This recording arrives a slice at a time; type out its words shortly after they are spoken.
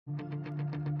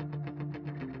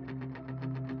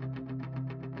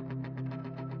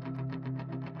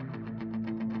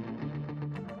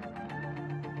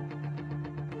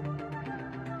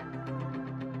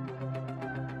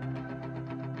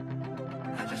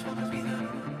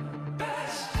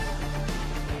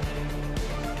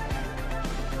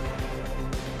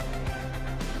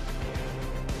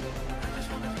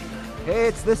Hey,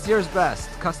 it's this year's best,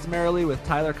 customarily with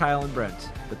Tyler, Kyle, and Brent.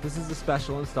 But this is a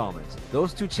special installment.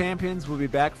 Those two champions will be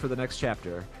back for the next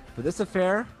chapter. For this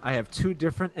affair, I have two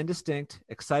different and distinct,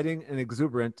 exciting and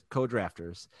exuberant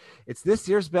co-drafters. It's this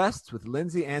year's best with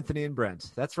Lindsay, Anthony, and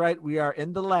Brent. That's right, we are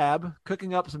in the lab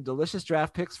cooking up some delicious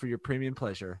draft picks for your premium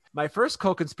pleasure. My first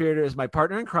co-conspirator is my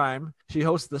partner in crime. She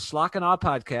hosts the Schlock and Awe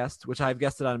podcast, which I've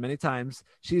guested on many times.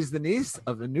 She's the niece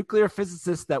of a nuclear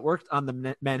physicist that worked on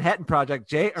the Manhattan Project,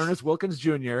 J. Ernest Wilkins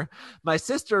Jr. My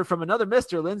sister from another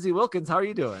Mr., Lindsay Wilkins. How are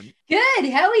you doing? Good.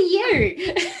 How are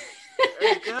you?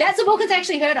 That's a Wilkins I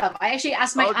actually heard of. I actually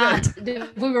asked my aunt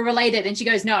if we were related, and she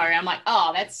goes, "No." I'm like,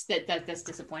 "Oh, that's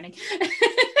disappointing."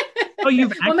 Oh,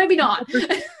 you've well, maybe not. So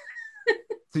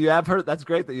you have heard? That's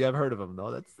great that you have heard of him,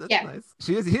 though. That's nice.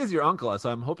 He is your uncle,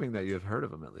 so I'm hoping that you have heard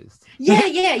of him at least. Yeah.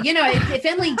 You know,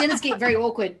 family dinners get very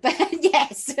awkward, but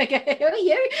yes. Okay, who are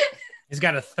you? He's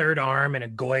got a third arm and a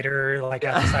goiter, like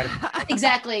out the side of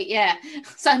Exactly. Yeah,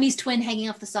 Siamese twin hanging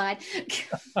off the side.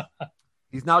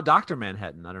 He's now Dr.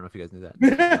 Manhattan. I don't know if you guys knew that.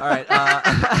 All right.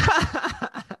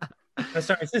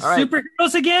 Sorry, is this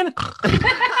superheroes again?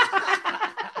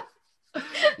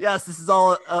 Yes, this is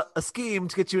all a scheme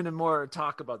to get you into more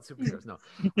talk about superheroes. No.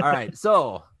 All right.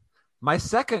 So my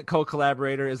second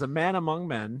co-collaborator is a man among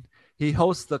men. He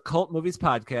hosts the Cult Movies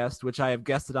podcast, which I have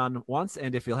guested on once.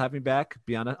 And if you'll have me back,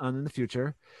 be on in the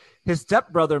future. His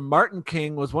stepbrother, Martin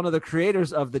King, was one of the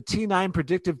creators of the T9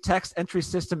 predictive text entry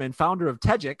system and founder of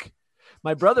Tegic.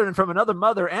 My brother and from another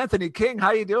mother, Anthony King.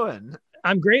 How you doing?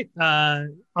 I'm great.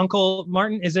 Uncle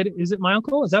Martin, is it my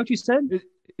uncle? Is that what you said? He's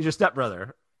your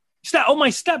stepbrother. My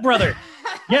stepbrother.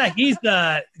 Yeah, he's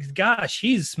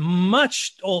he's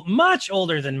much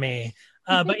older than me.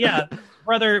 But yeah,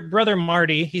 brother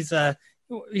Marty, he's a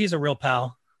real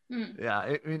pal. Yeah,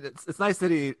 I mean, it's nice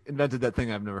that he invented that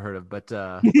thing I've never heard of, but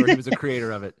or he was a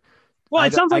creator of it. Well,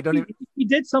 it sounds like he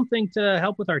did something to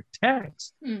help with our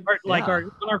text, or on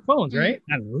our phones, right?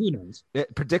 I don't know. Who knows?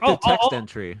 Predictive text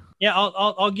entry. Yeah,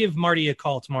 I'll give Marty a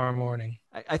call tomorrow morning.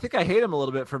 I think I hate him a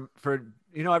little bit for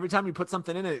every time you put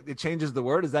something in it changes the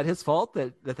word. Is that his fault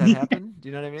that happened? Do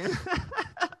you know what I mean?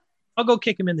 I'll go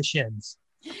kick him in the shins.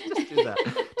 Just do that.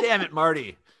 Damn it,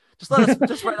 Marty. Just let us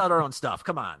just write out our own stuff.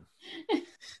 Come on.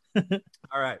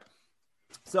 All right.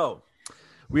 So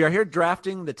we are here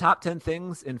drafting the top 10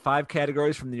 things in 5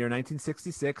 categories from the year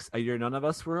 1966, a year none of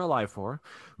us were alive for.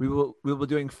 We will be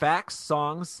doing facts,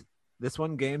 songs, this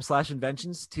one,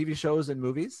 games/inventions, TV shows, and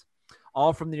movies,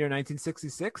 all from the year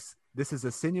 1966. This is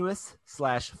a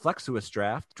sinuous/flexuous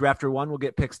draft. Drafter 1 will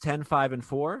get picks 10, 5, and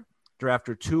 4.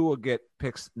 Drafter 2 will get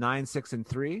picks 9, 6, and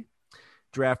 3.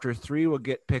 Drafter 3 will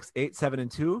get picks 8, 7, and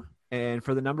 2. And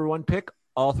for the number 1 pick,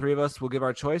 all 3 of us will give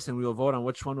our choice, and we will vote on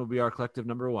which one will be our collective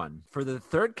number 1. For the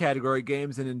third category,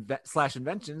 games and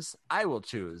 /inventions, I will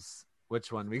choose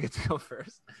which one we get to go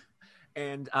first.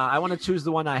 And I want to choose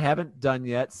the one I haven't done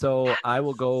yet, so I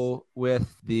will go with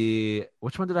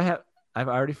which one did I have? I've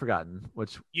already forgotten.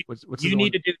 Which you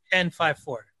need to do 10, 5,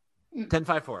 4. 10,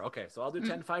 5, 4. Okay, so I'll do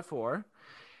 10, 5, 4.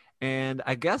 And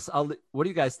I guess what do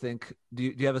you guys think? Do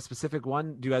you have a specific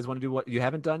one? Do you guys want to do what you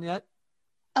haven't done yet?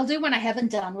 I'll do one I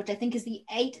haven't done, which I think is the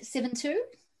 872.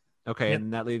 Okay, yep.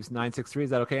 And that leaves 963. Is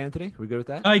that okay, Anthony? Are we good with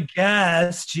that? I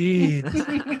guess. Geez.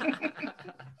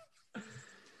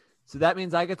 So that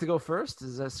means I get to go first.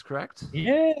 Is this correct?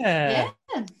 Yeah.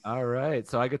 All right.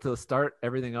 So I get to start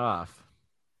everything off.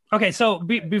 Okay. So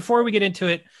before we get into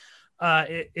it,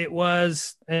 it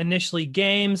was initially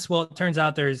games. Well, it turns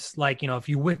out there's if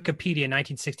you Wikipedia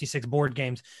 1966 board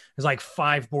games, there's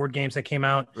 5 board games that came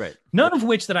out. Right. None of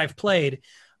which that I've played.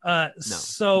 No.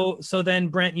 So then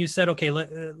Brent, you said, okay,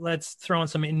 let's throw in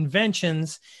some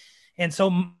inventions. And so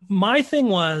my thing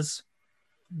was,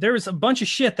 there was a bunch of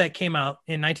shit that came out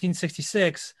in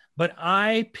 1966, but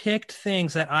I picked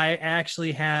things that I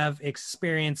actually have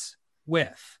experience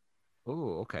with.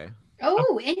 Oh, okay.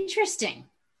 Oh, interesting.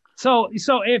 So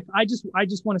if I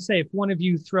just want to say, if one of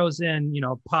you throws in,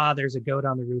 Pa, there's a goat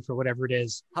on the roof or whatever it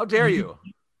is. How dare you?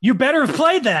 You better have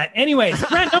played that. Anyways,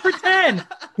 Brent, number 10.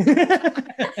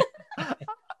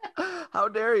 How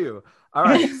dare you? All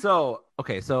right. So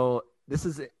this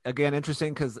is, again,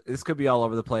 interesting because this could be all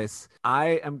over the place.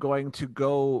 I am going to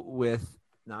go with,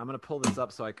 now I'm going to pull this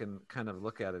up so I can kind of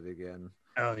look at it again.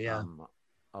 Oh, yeah.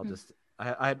 I'll just,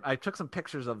 I took some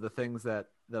pictures of the things that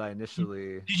I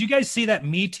initially. Did you guys see that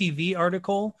MeTV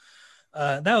article?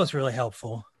 That was really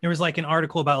helpful. There was an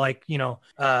article about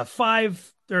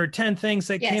 5 or 10 things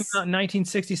that came out in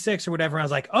 1966 or whatever. I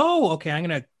was like, oh, okay, I'm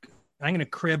going to gonna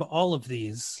crib all of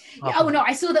these. Yeah, oh no,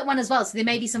 I saw that one as well. So there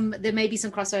may be some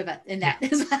crossover in that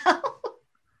as well.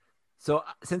 So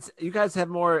since you guys have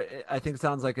more, I think it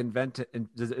sounds like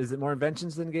is it more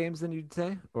inventions than games than you'd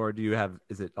say? Or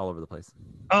is it all over the place?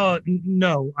 Oh,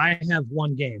 no, I have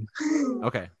one game.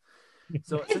 Okay.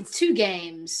 So since 2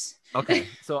 games. Okay.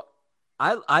 So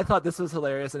I thought this was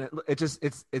hilarious, and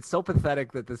it's so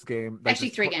pathetic that this game Actually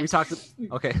 3 games.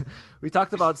 We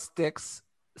talked about sticks.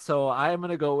 So I'm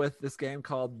gonna go with this game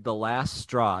called The Last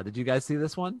Straw. Did you guys see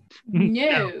this one?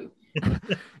 No.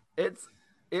 It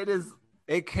is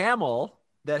a camel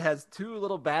that has 2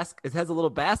 little baskets. It has a little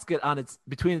basket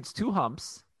between its 2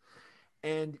 humps,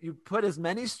 and you put as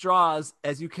many straws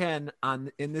as you can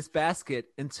in this basket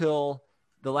until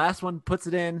the last one puts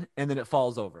it in, and then it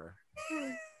falls over.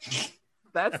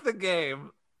 That's the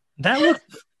game. That looks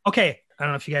okay. I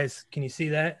don't know if you guys can you see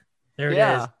that? There it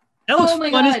Yeah. is. That looks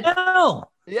my fun as God.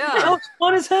 hell. Yeah. That looks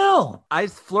fun as hell. I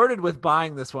flirted with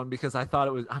buying this one because I thought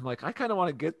I'm like, I kind of want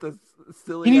to get this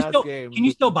silly ass game. Can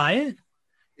you still buy it?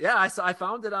 Yeah, I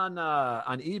found it on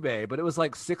eBay, but it was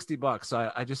like $60. So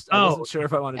I wasn't sure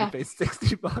if I wanted to pay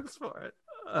 $60 for it.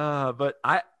 But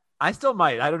I still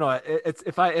might. I don't know. It's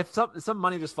if some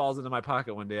money just falls into my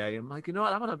pocket one day, I'm like, you know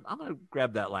what? I'm gonna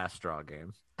grab that Last Straw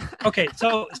game. Okay,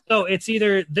 so it's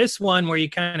either this one where you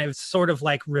kind of sort of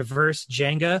like reverse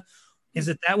Jenga. Is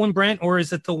it that one, Brent, or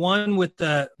is it the one with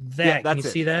that? Yeah, Can you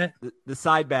see that? The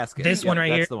side basket. This one right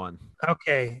that's here. That's the one.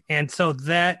 Okay, and so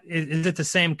that is it. The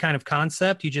same kind of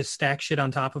concept? You just stack shit on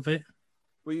top of it.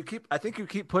 Well, I think you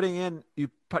keep putting in.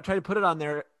 Try to put it on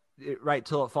there right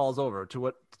till it falls over to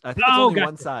what I think it's only gotcha.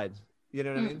 one side. You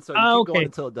know what I mean? So you keep going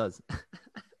until it does.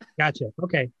 Gotcha.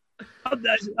 Okay.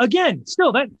 Again,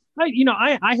 still I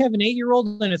have an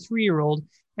 8-year-old and a 3-year-old,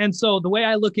 and so the way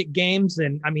I look at games,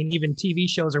 and I mean even TV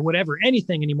shows or whatever,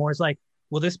 anything anymore, is like,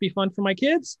 will this be fun for my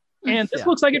kids? And this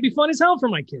looks like it'd be fun as hell for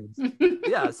my kids.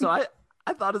 Yeah. So I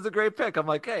thought it was a great pick. I'm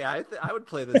like, hey, I would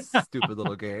play this stupid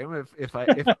little game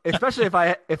especially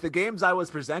if the games I was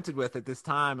presented with at this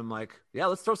time, I'm like, yeah,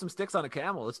 let's throw some sticks on a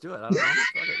camel. Let's do it. I don't know.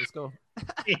 Okay, let's go.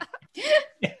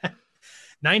 Yeah.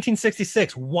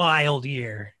 1966, wild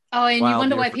year. Oh, and you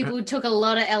wonder why people took a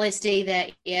lot of LSD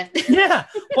that year. Yeah.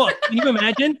 Well, can you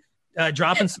imagine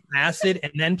dropping some acid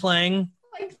and then playing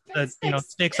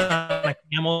sticks on a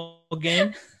camel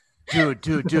game? Dude,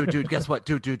 guess what?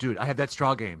 Dude, I have that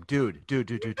straw game. Dude.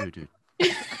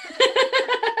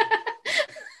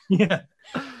 Yeah.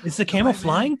 Is the camel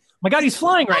flying? My God, he's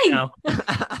flying right now.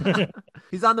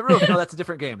 He's on the roof. No, that's a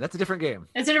different game. It's a different game.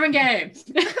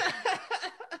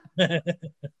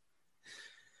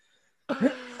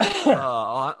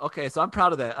 Okay, so I'm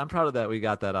proud of that. We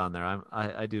got that on there.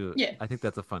 I do. Yeah. I think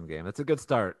that's a fun game. That's a good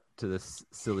start to this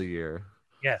silly year.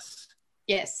 Yes.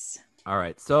 All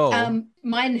right. So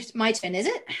my turn, is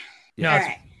it? Yeah. All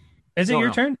right. Is it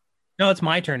your turn? No, it's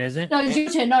my turn, isn't it? No, it's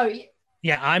your turn. No.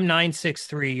 Yeah, I'm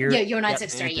 963. You're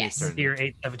 963. Yes. You're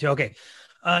 872. Okay.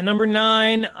 Number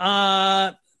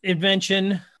 9,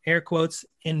 invention, air quotes,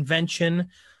 invention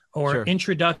or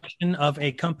introduction of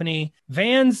a company,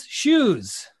 Vans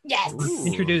Shoes. Yes.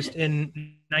 Introduced in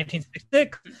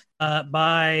 1966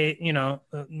 by,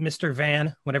 Mr.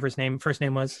 Van, whatever his first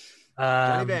name was.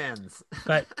 Johnny Vans.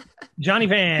 But Johnny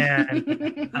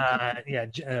Van,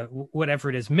 whatever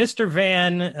it is. Mr.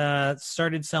 Van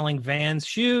started selling Vans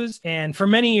shoes. And for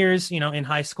many years, in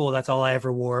high school, that's all I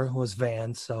ever wore was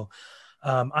Vans. So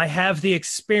I have the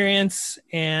experience,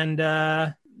 and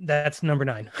that's number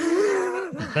 9.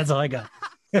 That's all I got.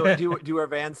 So do you wear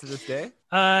Vans to this day?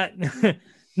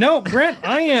 No, Brent,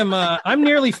 I'm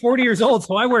nearly 40 years old,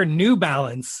 so I wear New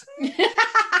Balance.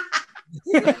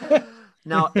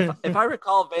 Now, if I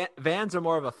recall, Vans are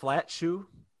more of a flat shoe.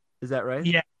 Is that right?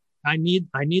 Yeah, I need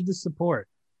the support.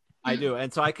 I do,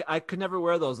 and so I could never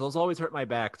wear those. Those always hurt my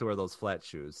back to wear those flat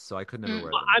shoes, so I could never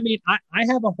wear them. I mean, I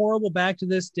have a horrible back to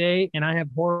this day, and I have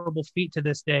horrible feet to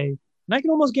this day. And I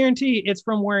can almost guarantee it's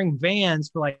from wearing Vans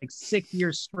for like 6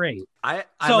 years straight.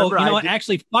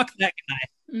 Actually, fuck that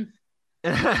guy.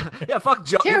 Yeah, fuck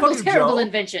Joe. Terrible Joe.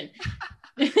 invention.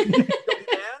 Vans?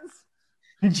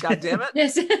 God damn it.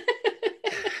 Yes.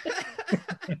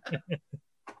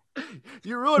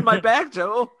 You ruined my back,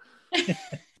 Joe.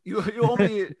 You owe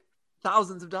me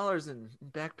thousands of dollars in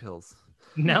back pills.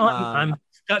 Now I'm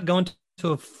stuck going to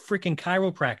a freaking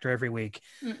chiropractor every week.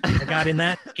 I got in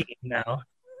that game now.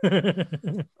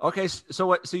 Okay, so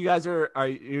what? So you guys are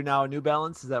you now a New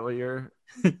Balance? Is that what you're?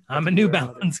 I'm a New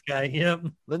Balance guy. Yep.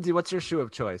 Lindsay, what's your shoe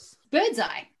of choice? Bird's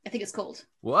Eye, I think it's called.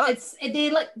 What?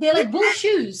 They're like bull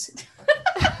shoes.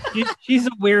 She's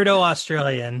a weirdo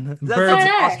Australian. Is that Birds.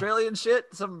 some Australian shit?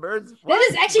 Some birds? That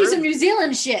is actually Birds? some New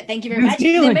Zealand shit. Thank you very New much.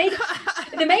 Zealand.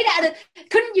 They're made out of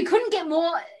couldn't get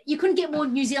more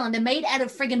New Zealand. They're made out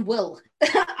of friggin' wool.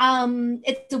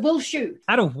 It's a wool shoe.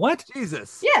 Out of what?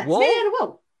 Jesus. Yeah, Wool? it's made out of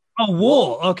wool. Oh,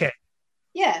 wool. Okay.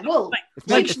 Yeah, wool.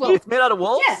 It's wool. made out of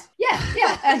wolves?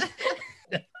 Yeah.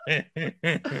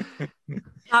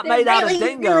 Not They're made out of really,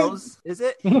 dingoes, is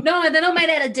it? No, they're not made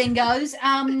out of dingoes.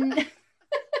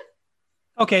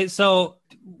 Okay, so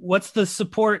what's the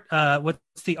support?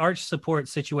 What's the arch support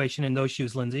situation in those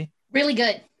shoes, Lindsay? Really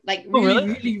good. Like Oh, really, really?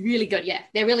 really, really good. Yeah,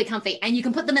 they're really comfy, and you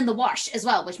can put them in the wash as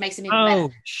well, which makes them even better.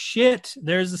 Oh shit!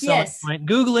 There's the selling Yes. point.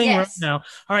 Googling Yes. right now.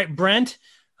 All right, Brent.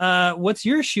 What's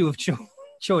your shoe of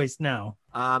choice now?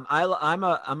 I'm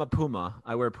a Puma.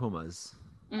 I wear Pumas.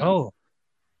 Mm. Oh,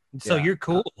 so Yeah. you're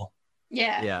cool.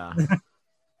 Yeah. Yeah.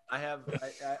 I have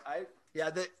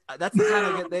that's the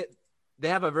kind of they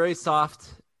have a very soft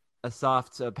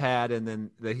pad, and then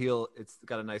the heel, it's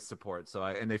got a nice support. So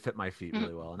and they fit my feet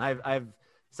really well. And I have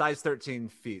size 13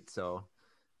 feet, so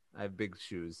I have big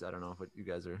shoes. I don't know what you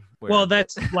guys are wearing. Well,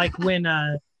 that's like when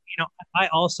I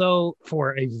also,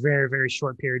 for a very, very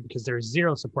short period, because there's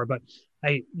zero support, but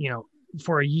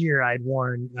for a year I'd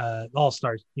worn All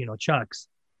Stars, Chucks.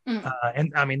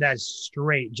 And I mean, that's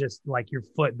straight, just like your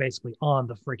foot basically on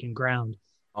the freaking ground.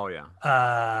 Oh yeah.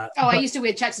 I used to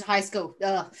wear Chucks in high school.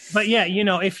 Ugh. But yeah,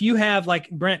 if you have like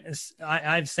Brent, I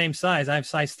have same size. I have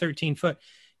size 13 foot.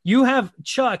 You have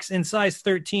Chucks in size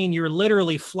 13. You're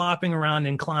literally flopping around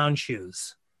in clown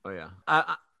shoes. Oh yeah.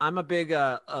 I'm a big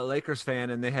Lakers fan,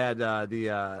 and they had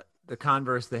the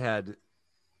Converse. They had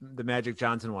the Magic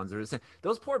Johnson ones.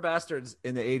 Those poor bastards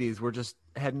in the 80s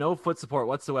had no foot support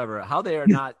whatsoever. How they are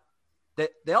not?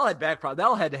 They all had back problems. They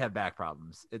all had to have back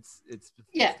problems. It's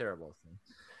terrible.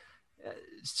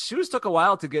 Shoes took a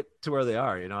while to get to where they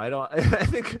are. I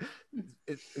think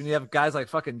when you have guys like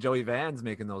fucking Joey Vans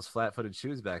making those flat-footed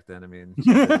shoes back then. I mean,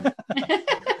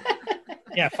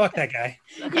 Yeah, fuck that guy.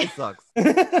 that guy sucks.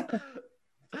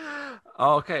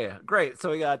 Okay, great.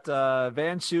 So we got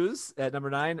Van shoes at number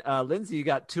 9. Lindsay, you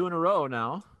got 2 in a row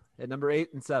now at number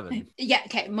 8 and 7. Yeah.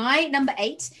 Okay. My number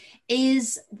 8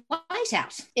 is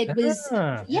Whiteout. It was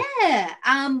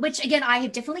which again I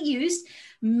have definitely used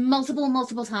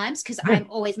multiple times because I'm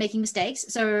always making mistakes.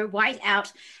 So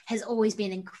Whiteout has always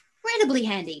been incredibly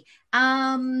handy.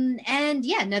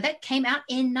 That came out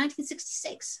in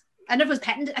 1966. I don't know if it was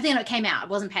patented. I think it came out. It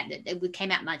wasn't patented. It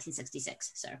came out in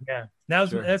 1966. So yeah,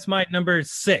 that's my number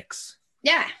 6.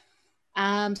 Yeah.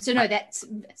 That's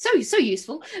so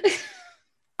useful.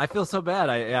 I feel so bad.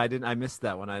 I missed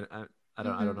that one. I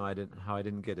don't know. I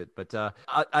didn't get it, but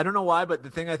I don't know why. But the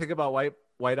thing I think about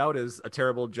Whiteout is a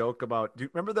terrible joke about. Do you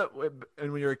remember that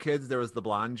when we were kids there was the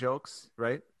blonde jokes,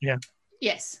 right? Yeah.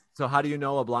 Yes. So how do you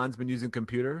know a blonde's been using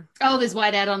computer? Oh, there's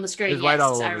Whiteout on the screen. There's Yes, Whiteout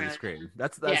all I over the remember. screen.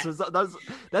 That's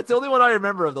the only one I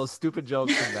remember of those stupid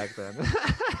jokes from back then.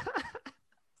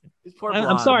 These poor I'm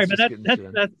blondes sorry, but just getting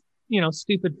shit. that's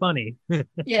stupid funny. Yeah,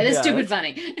 that's Yeah, stupid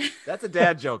funny. That's a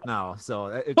dad joke now. So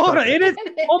it's Oh, perfect. it is.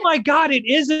 Oh my God, it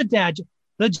is a dad joke.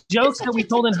 The jokes that we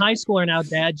told in high school are now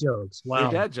dad jokes. They're Wow.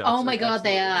 dad jokes. Oh my God,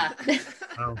 they are.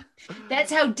 Wow.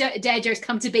 That's how dad jokes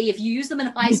come to be. If you use them in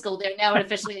high school, they're now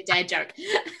officially a dad joke.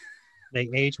 They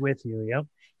age with you. Yep.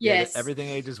 Yeah, Yes. everything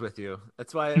ages with you.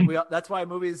 That's why that's why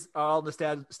movies are all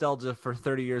nostalgia for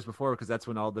 30 years before, because that's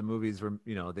when all the movies were,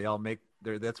 they all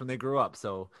that's when they grew up.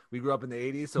 So we grew up in the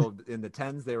 80s. So in the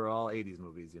 10s, they were all 80s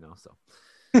movies, so.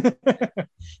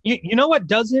 You know what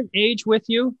doesn't age with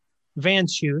you?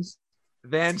 Vans shoes.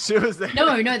 Van shoes.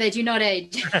 No, they do not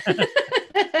age.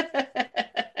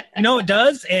 You know it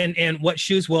does, and what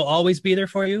shoes will always be there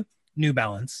for you? New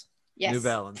Balance. Yes. New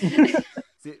Balance.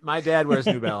 See, my dad wears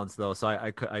New Balance though, so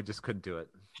I just couldn't do it.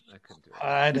 I couldn't do it.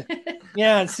 God.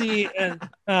 Yeah. See.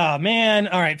 Oh man.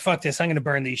 All right. Fuck this. I'm gonna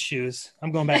burn these shoes.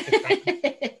 I'm going back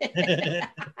to.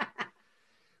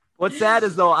 What's sad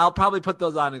is though, I'll probably put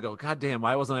those on and go, God damn,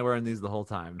 why wasn't I wearing these the whole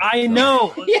time? I So-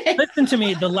 know. Yeah. Listen to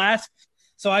me.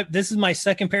 This is my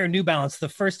second pair of New Balance. The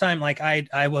first time,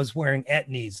 I was wearing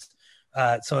Etnies.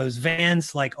 So it was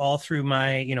Vans like all through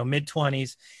my mid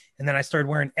 20s, and then I started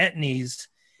wearing Etnies,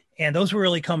 and those were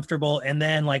really comfortable. And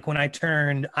then like when I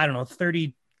turned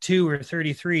 32 or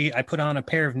 33, I put on a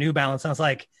pair of New Balance. And I was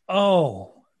like,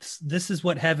 oh, this is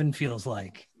what heaven feels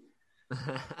like.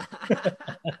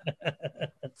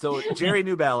 So Jerry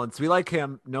New Balance, we like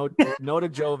him. No to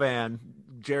Joe Van.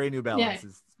 Jerry New Balance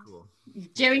is cool.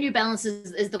 Jerry New Balance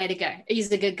is the way to go.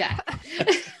 He's a good guy.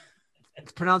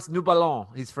 It's pronounced New Ballon.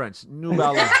 He's French. New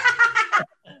Ballon.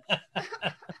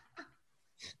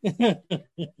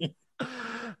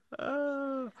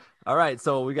 All right,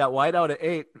 so we got white out at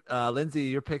 8. Lindsay,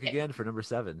 your pick again for number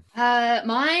 7.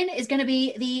 Mine is going to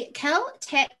be the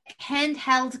Caltech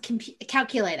handheld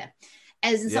calculator,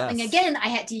 as in something again I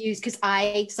had to use because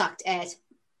I sucked at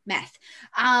math.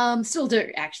 Still do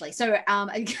actually. So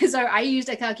so I used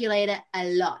a calculator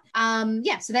a lot.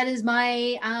 So that is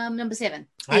my number 7.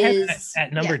 I have it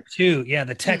at number 2. Yeah,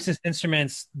 the Texas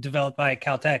Instruments developed by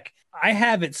Caltech. I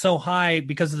have it so high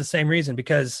because of the same reason,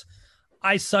 because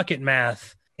I suck at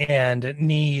math and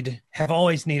have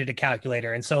always needed a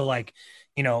calculator. And so like,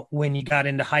 you know, when you got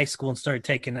into high school and started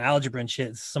taking algebra and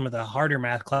shit, some of the harder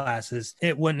math classes,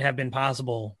 it wouldn't have been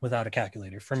possible without a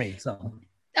calculator for me. So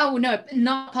oh no,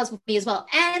 not possible for me as well.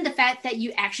 And the fact that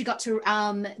you actually got to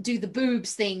do the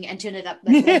boobs thing and turn it up.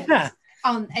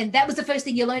 And that was the first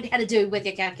thing you learned how to do with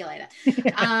your calculator.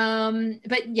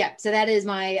 But yeah, so that is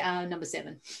my number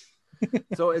 7.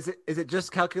 So is it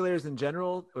just calculators in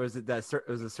general, or is it that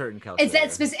is a certain calculator?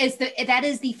 That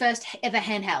is the first ever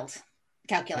handheld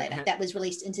calculator that was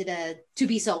released to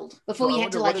be sold. Before you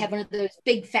had to have one of those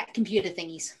big fat computer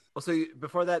thingies. Well, so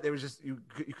before that, there was just you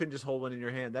couldn't just hold one in your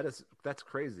hand. That's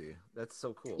crazy. That's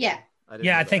so cool. Yeah.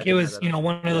 I think it was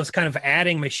one of those kind of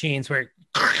adding machines where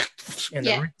and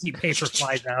the receipt paper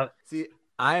flies out. See,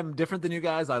 I am different than you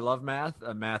guys. I love math.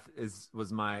 Math was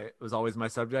always my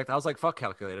subject. I was like, fuck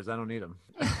calculators. I don't need them.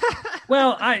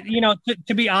 Well,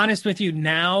 to be honest with you,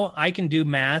 now I can do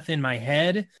math in my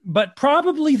head, but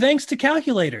probably thanks to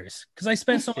calculators, because I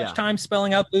spent so much time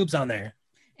spelling out boobs on there.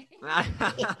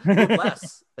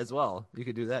 Boobless as well. You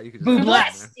could do that. You could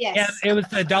boobless. Yes. Yeah, it was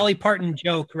a Dolly Parton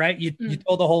joke, right? You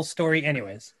told the whole story,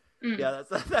 anyways. Yeah,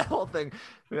 that's that whole thing.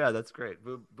 Yeah, that's great.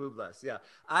 Boobless. Yeah,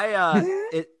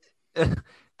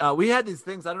 we had these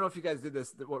things. I don't know if you guys did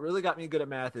this. What really got me good at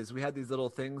math is we had these little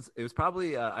things. It was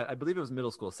probably, I believe it was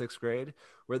middle school, 6th grade,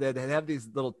 where they'd have these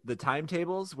the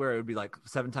timetables where it would be like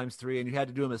 7 times 3, and you had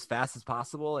to do them as fast as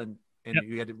possible, and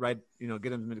you had to write, get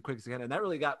them as quick as you can. And that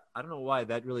really I don't know why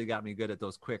that really got me good at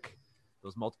those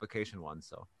multiplication ones.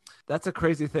 So that's a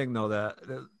crazy thing though,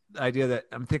 the idea that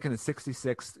I'm thinking in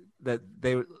 66 that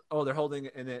they're holding,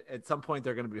 and at some point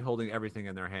they're going to be holding everything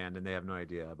in their hand and they have no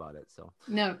idea about it. So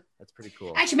no, that's pretty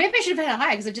cool. Actually, maybe I should have had it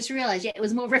higher, because I just realized it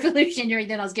was more revolutionary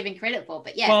than I was giving credit for.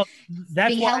 But yeah, well,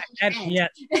 that's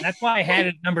why I had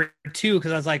it number 2,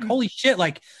 because I was like, holy shit,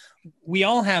 like we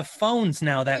all have phones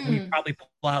now that we probably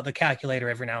pull out the calculator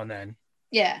every now and then.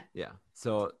 Yeah.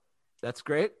 So that's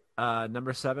great.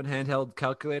 Number 7, handheld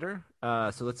calculator.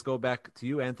 So let's go back to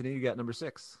you, Anthony. You got number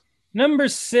 6. Number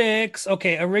 6.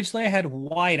 Okay, originally I had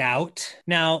Whiteout.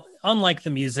 Now, unlike the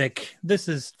music, this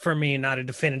is for me not a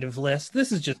definitive list.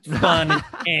 This is just fun.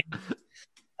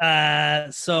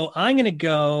 So I'm gonna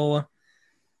go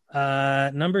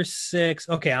number 6.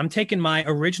 Okay, I'm taking my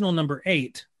original number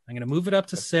 8. I'm gonna move it up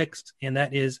to 6, and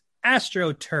that is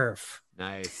AstroTurf.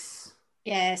 Nice.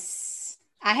 Yes,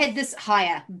 I had this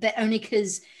higher, but only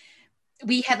because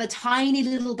we have a tiny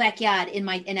little backyard in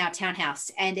our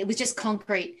townhouse, and it was just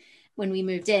concrete when we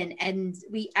moved in, and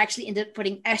we actually ended up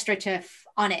putting AstroTurf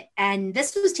on it. And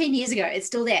this was 10 years ago. It's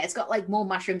still there. It's got like more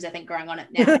mushrooms, I think, growing on it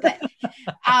now. But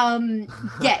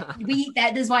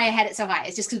that is why I had it so high.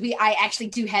 It's just because I actually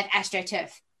do have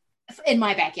AstroTurf in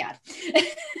my backyard.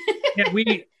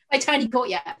 My tiny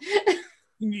courtyard.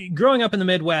 Growing up in the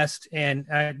Midwest, and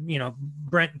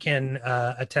Brent can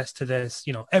attest to this,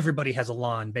 everybody has a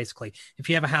lawn. Basically, if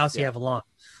you have a house, you have a lawn.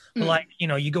 But like,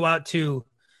 you go out to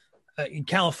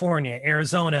California,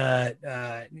 Arizona,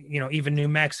 even New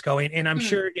Mexico, and I'm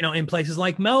sure in places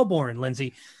like Melbourne,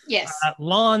 Lindsay, yes,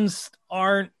 lawns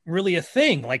aren't really a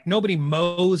thing. Like nobody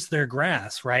mows their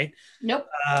grass, right? Nope.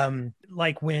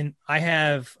 Like when I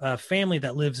have a family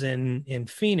that lives in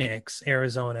Phoenix,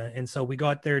 Arizona, and so we go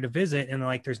out there to visit, and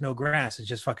like there's no grass, it's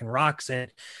just fucking rocks.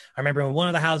 And I remember in one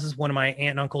of the houses, one of my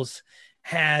aunt and uncles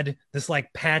had this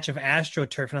like patch of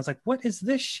AstroTurf, and I was like, what is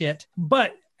this shit?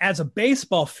 But as a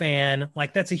baseball fan,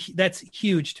 like that's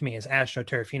huge to me, is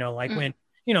AstroTurf.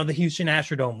 When the Houston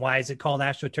Astrodome, why is it called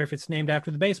AstroTurf? It's named after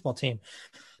the baseball team.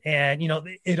 And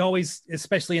it always,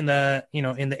 especially in the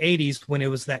in the 80s, when it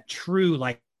was that true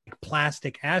like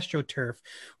plastic AstroTurf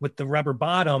with the rubber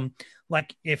bottom,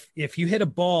 like if you hit a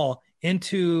ball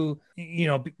into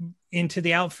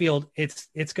the outfield,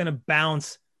 it's going to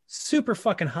bounce super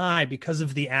fucking high because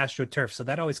of the AstroTurf. So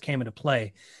that always came into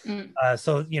play.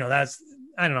 So that's,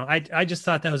 I don't know. I just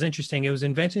thought that was interesting. It was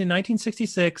invented in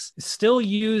 1966, still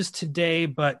used today,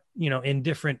 but in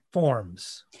different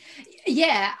forms.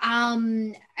 Yeah.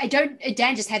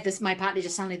 Dan just had this, my partner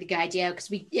just suddenly the good idea,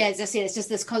 because as I said, it's just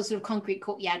this sort of concrete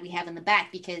courtyard we have in the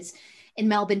back, because in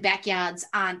Melbourne, backyards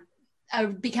aren't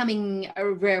becoming a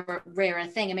rarer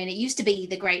thing. I mean, it used to be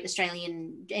the great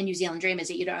Australian and New Zealand dream is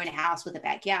that you'd own a house with a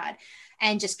backyard.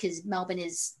 And just because Melbourne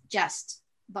is just,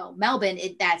 well, Melbourne,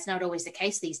 that's not always the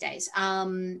case these days.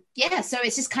 Yeah, so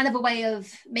it's just kind of a way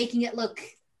of making it look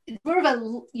more of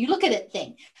a, you look at it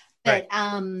thing. But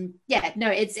yeah, no,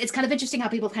 it's kind of interesting how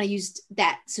people have kind of used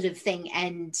that sort of thing,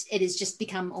 and it has just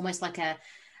become almost like a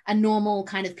normal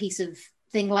kind of piece of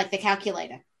thing, like the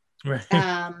calculator. Right.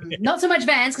 Not so much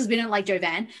Vans because we don't like Joe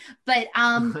Van, but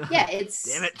yeah,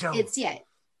 it's Damn it, Joe. It's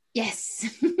yes.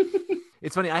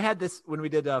 It's funny. I had this when we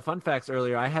did fun facts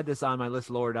earlier. I had this on my list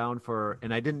lower down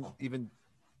and I didn't even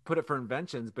put it for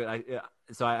inventions, but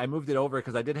I moved it over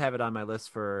because I did have it on my list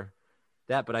for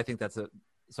that. But I think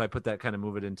so I put that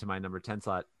move it into my number 10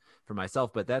 slot for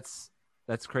myself. But that's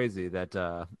crazy that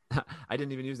I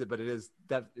didn't even use it, but it's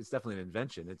definitely an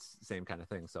invention. It's the same kind of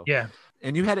thing. So yeah.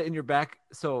 And you had it in your back.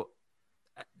 So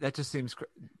that just seems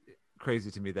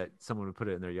crazy to me that someone would put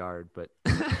it in their yard, but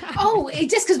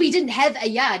just because we didn't have a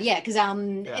yard. Yeah. Cause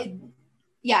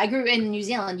I grew in New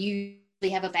Zealand. You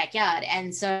have a backyard.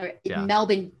 And so in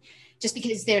Melbourne, just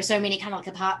because there are so many kind of like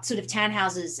apart sort of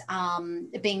townhouses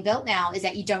being built now, is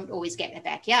that you don't always get a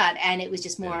backyard. And it was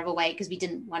just more of a way because we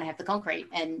didn't want to have the concrete,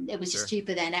 and it was just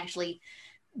cheaper than actually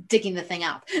digging the thing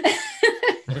up.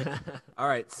 All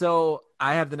right. So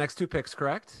I have the next two picks,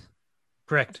 correct?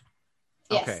 Correct.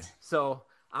 Yes. Okay. So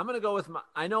I'm going to go with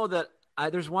I know that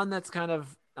there's one that's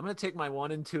I'm going to take my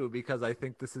 1 and 2 because I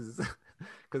think this is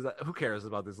because who cares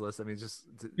about this list? I mean,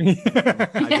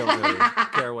 I don't really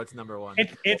care what's number 1.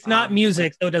 It's not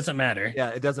music, so it doesn't matter. Yeah,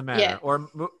 it doesn't matter. Yeah. Or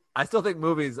I still think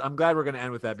movies. I'm glad we're going to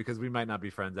end with that because we might not be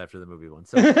friends after the movie one.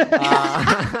 So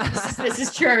this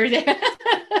is true. So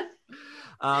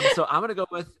I'm going to go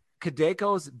with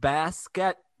Kadeko's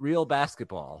Basket Real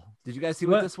Basketball. Did you guys see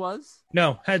what this was?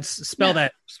 No. Spell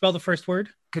that. Spell the first word.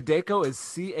 Kadeko is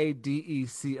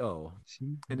Cadeco,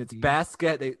 and it's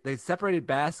basket. They separated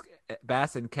Bass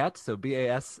and Ket, so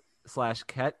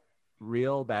BAS/Ket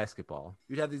Real Basketball.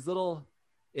 You'd have these little.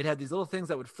 It had these little things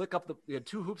that would flick up. You had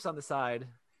 2 hoops on the side.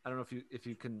 I don't know if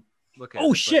you can look at.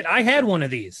 Oh shit! I had one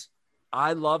of these.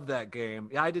 I love that game.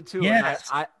 Yeah, I did too. Yes.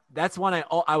 And that's one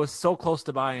I was so close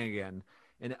to buying again.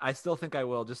 And I still think I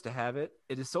will just to have it.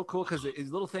 It is so cool because it's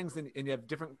little things and you have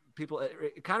different people.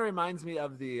 It kind of reminds me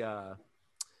of the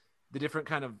different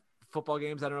kind of football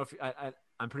games. I don't know if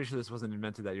I'm pretty sure this wasn't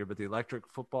invented that year, but the electric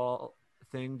football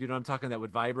thing, do you know what I'm talking? That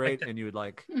would vibrate and you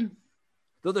would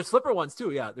though there's flipper ones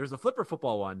too. Yeah, there's a flipper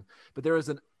football one, but there was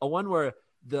a one where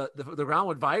the ground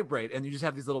would vibrate and you just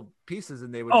have these little pieces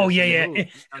and they would. Oh move. yeah. You know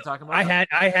I'm talking about.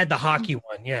 I had the hockey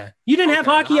one. Yeah, you didn't have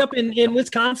hockey up in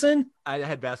Wisconsin. I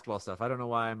had basketball stuff. I don't know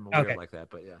why I'm weird like that,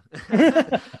 but yeah.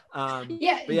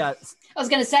 Yeah. But yeah. I was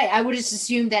going to say, I would just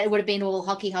assume that it would have been all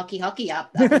hockey up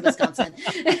in Wisconsin.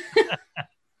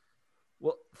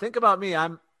 Well, think about me.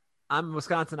 I'm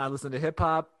Wisconsin. I listen to hip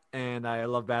hop and I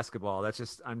love basketball.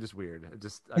 I'm just weird.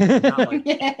 I'm not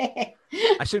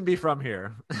I shouldn't be from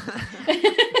here.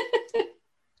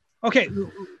 Okay,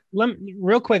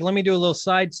 real quick, let me do a little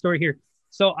side story here.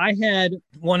 So I had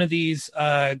one of these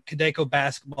Kadeko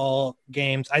basketball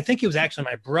games. I think it was actually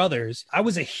my brother's. I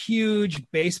was a huge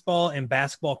baseball and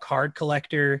basketball card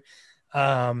collector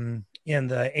in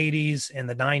the 80s and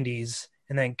the 90s,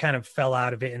 and then kind of fell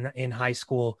out of it in high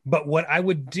school. But what I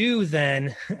would do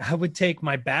then, I would take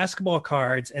my basketball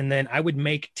cards and then I would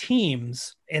make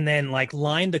teams and then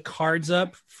line the cards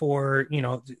up for,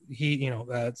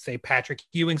 say Patrick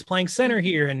Ewing's playing center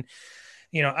here. And,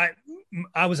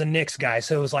 I was a Knicks guy.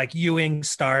 So it was Ewing,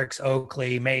 Starks,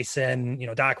 Oakley, Mason,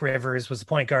 Doc Rivers was the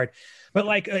point guard. But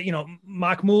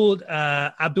Mahmoud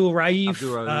Abdul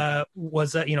Raif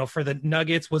was for the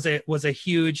Nuggets was a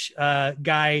huge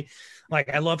guy.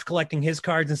 I loved collecting his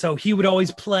cards, and so he would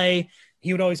always play.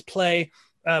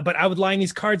 But I would line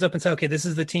these cards up and say, okay, this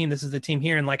is the team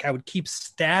here, and I would keep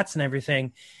stats and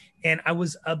everything. And I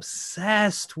was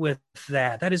obsessed with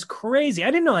that. That is crazy.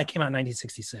 I didn't know that came out in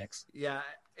 1966. Yeah,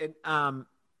 and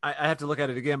I have to look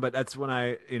at it again, but that's when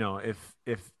if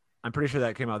I'm pretty sure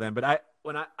that came out then. But I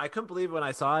couldn't believe when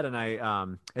I saw it,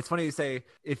 and it's funny you say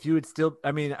if you would still.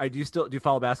 I mean, do you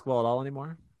follow basketball at all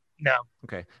anymore? No.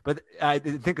 Okay, but I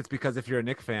think it's because if you're a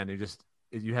Knicks fan,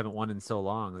 you haven't won in so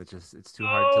long. It's too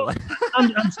hard to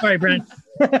I'm sorry, Brent.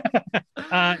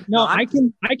 No, I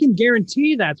can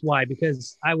guarantee that's why,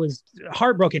 because I was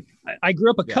heartbroken. I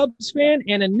grew up a Cubs fan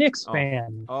and a Knicks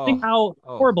fan. Think how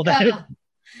horrible that is.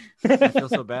 I feel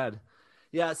so bad.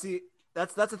 Yeah, see,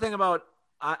 that's the thing about.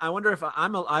 I wonder if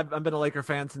I've been a Laker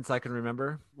fan since I can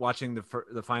remember, watching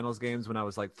the finals games when I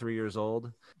was 3 years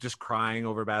old, just crying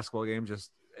over basketball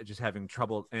games. just having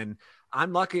trouble. And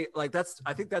I'm lucky. Like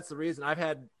I think that's the reason I've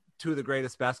had two of the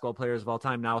greatest basketball players of all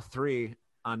time. Now three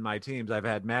on my teams. I've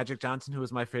had Magic Johnson, who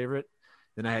was my favorite.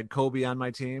 Then I had Kobe on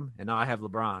my team, and now I have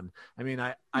LeBron. I mean,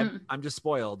 I'm just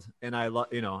spoiled, and I love,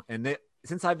 and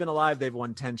since I've been alive, they've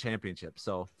won 10 championships.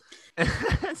 So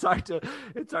it's hard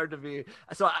to be.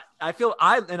 So I feel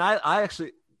I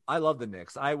love the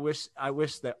Knicks. I wish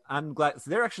that I'm glad. So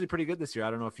they're actually pretty good this year. I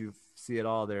don't know if you see it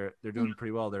all. They're doing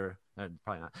pretty well. They're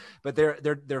probably not, but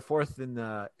they're fourth in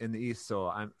the East. So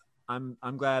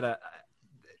I'm glad.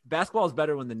 Basketball is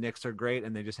better when the Knicks are great,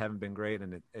 and they just haven't been great,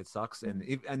 and it sucks. And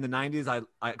in the 90s,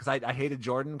 I hated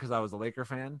Jordan because I was a Laker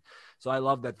fan. So I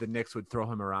love that the Knicks would throw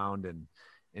him around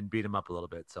and beat him up a little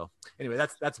bit. So anyway,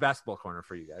 that's basketball corner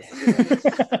for you guys.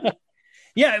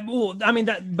 Yeah, well, I mean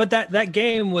that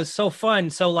game was so fun.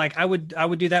 So like I would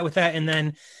do that with that, and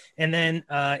then in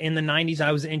the 90s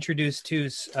I was introduced to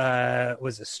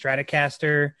was a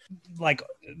Stratocaster, like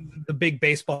the big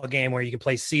baseball game where you can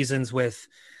play seasons with.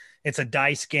 It's a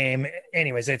dice game.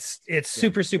 Anyways, it's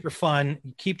super fun.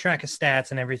 You keep track of stats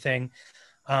and everything.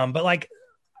 But like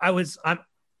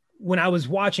when I was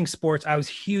watching sports, I was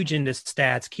huge into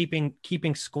stats,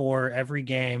 keeping score every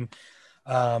game.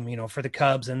 For the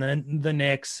Cubs and then the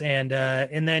Knicks and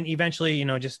then eventually,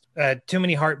 just too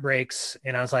many heartbreaks.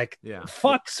 And I was like,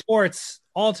 fuck sports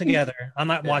altogether. I'm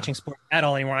not watching sports at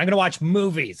all anymore. I'm going to watch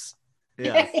movies.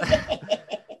 Yeah.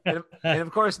 and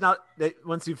of course, now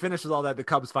once you finish with all that, the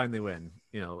Cubs finally win,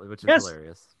 which is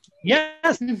hilarious.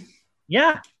 Yes.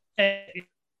 Yeah.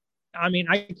 I mean,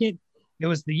 I can't, it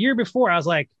was the year before I was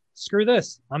like, screw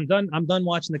this. I'm done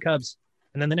watching the Cubs.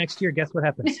 And then the next year, guess what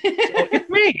happens?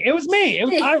 It was me.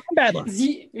 I'm bad luck.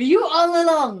 You all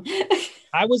along.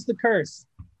 I was the curse.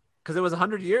 Because it was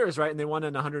 100 years, right? And they won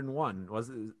in 101. Was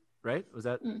it right? Was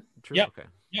that true? Yep. Okay.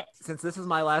 Yep. Since this is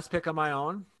my last pick on my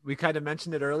own, we kind of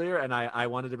mentioned it earlier, and I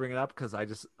wanted to bring it up because I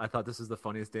thought this was the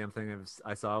funniest damn thing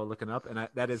I saw looking up, and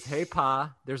that is, hey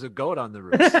Pa, there's a goat on the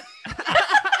roof. Have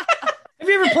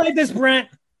you ever played this, Brent?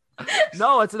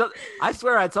 No, it's another. I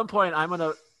swear, at some point, I'm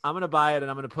gonna buy it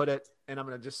and I'm gonna put it, and I'm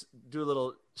gonna just do a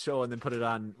little show and then put it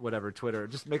on whatever Twitter.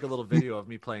 Just make a little video of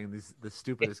me playing the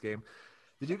stupidest game.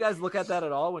 Did you guys look at that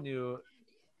at all when you?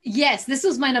 Yes, this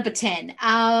was my number 10.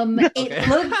 Okay. It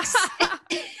looks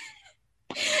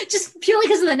just purely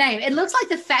because of the name. It looks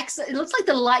like it looks like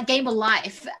the game of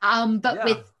life, but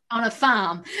with on a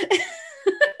farm.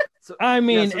 So, I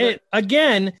mean,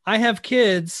 again, I have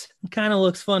kids. It kind of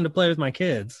looks fun to play with my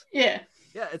kids. Yeah.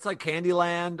 Yeah, it's like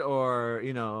Candyland, or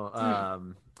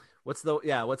what's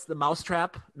the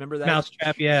Mousetrap? Remember that?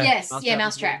 Mousetrap, yeah. Yes,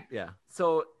 Mousetrap. Yeah.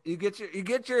 So you get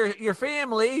your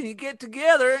family, you get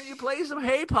together and you play some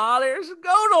Hey Pa, there's a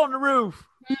goat on the roof.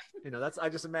 I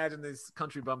just imagine these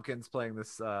country bumpkins playing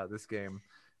this game,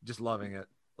 just loving it.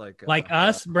 Like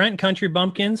us, Brent, country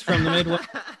bumpkins from the Midwest.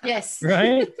 Yes.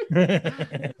 Right?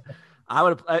 I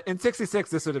would have in '66.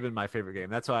 This would have been my favorite game.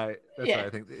 That's why I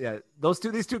think. Yeah,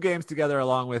 these two games together,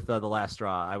 along with The Last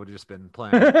Straw, I would have just been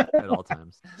playing at all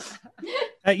times.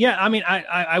 I mean,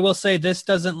 I will say this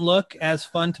doesn't look as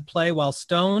fun to play while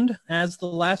stoned as The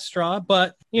Last Straw,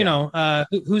 but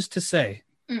who's to say?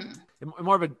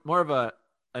 More of a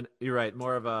you're right.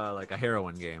 More of a like a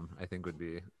heroin game, I think, would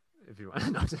be, if you want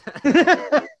to know.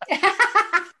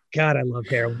 God, I love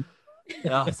heroin.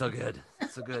 Oh, so good,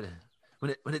 so good.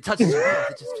 When it touches your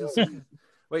mouth, it just feels so good.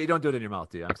 Wait, you don't do it in your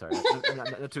mouth, do you? I'm sorry. I'm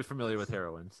not too familiar with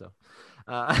heroin. So,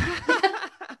 all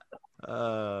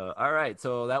right.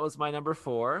 So that was my number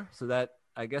 4. So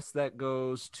I guess that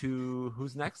goes to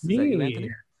who's next? Is that you, Anthony?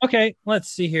 Okay, let's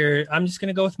see here. I'm just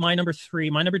gonna go with my number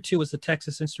 3. My number 2 was the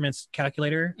Texas Instruments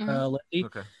calculator, Lindsay.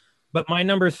 Okay. But my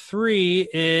number 3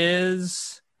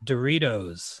 is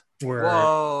Doritos.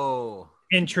 Whoa.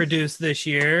 Introduced this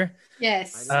year.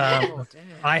 Yes.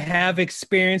 I have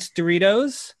experienced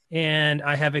Doritos, and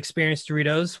I have experienced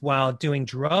Doritos while doing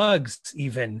drugs,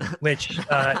 even, which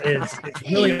is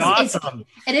really awesome.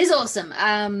 It is awesome.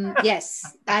 Yes,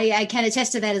 I can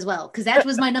attest to that as well, because that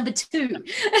was my number 2.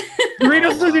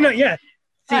 Doritos, yeah.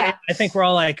 See, I think we're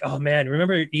all like, oh man,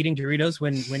 remember eating Doritos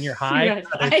when you're high?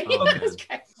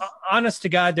 Honest to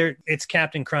God, it's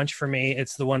Captain Crunch for me.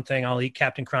 It's the one thing I'll eat,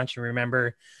 Captain Crunch, and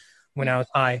remember when I was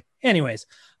high. Anyways,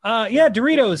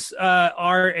 Doritos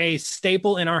are a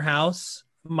staple in our house.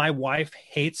 My wife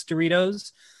hates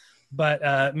Doritos,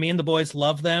 but me and the boys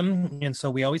love them, and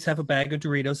so we always have a bag of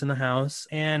Doritos in the house.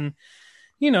 And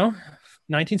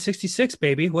 1966,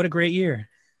 baby, what a great year!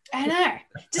 I know.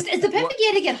 Just it's the perfect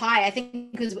year to get high, I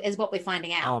think, is what we're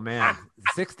finding out. Oh man,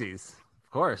 60s,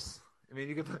 of course. I mean,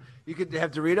 you could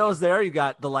have Doritos there. You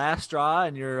got the last straw,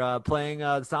 and you're playing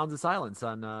Sounds of Silence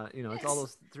on. It's all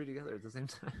those three together at the same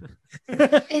time.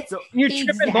 You're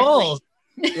tripping balls.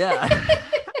 Yeah.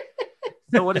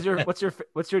 So what's your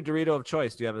Dorito of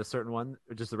choice? Do you have a certain one,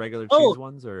 or just the regular cheese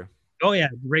ones, or? Oh yeah,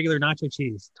 regular nacho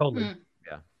cheese, totally.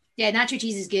 Yeah, nacho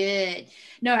cheese is good.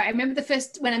 No, I remember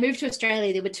when I moved to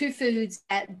Australia, there were two foods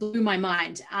that blew my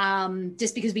mind.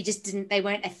 Just because they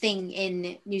weren't a thing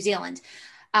in New Zealand.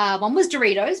 One was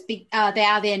Doritos. They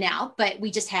are there now, but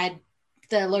we just had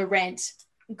the low rent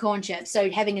corn chips. So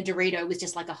having a Dorito was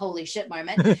just like a holy shit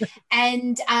moment.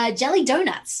 And jelly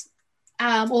donuts.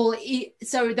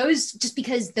 So those, just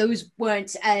because those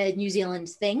weren't a New Zealand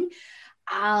thing,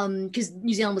 because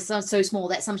New Zealand was so small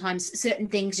that sometimes certain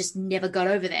things just never got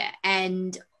over there,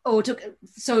 or took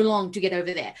so long to get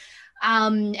over there.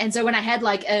 And so when I had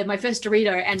my first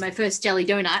Dorito and my first jelly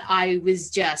donut, I was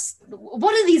just,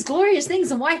 what are these glorious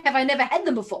things, and why have I never had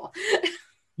them before?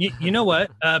 You know what?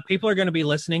 People are going to be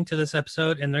listening to this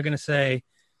episode, and they're going to say,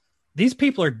 these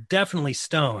people are definitely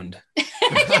stoned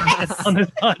on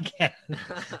this podcast.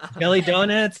 Jelly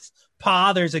donuts,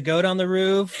 there's a goat on the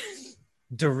roof.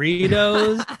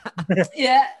 Doritos.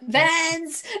 Yeah,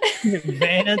 Vans.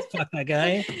 Fuck that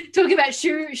guy. Talking about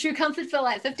shoe comfort for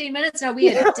 15 minutes. No, we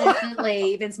have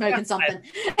definitely been smoking something.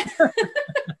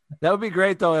 That would be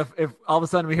great though if all of a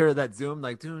sudden we hear that Zoom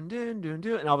doon doon doon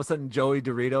doon, and all of a sudden Joey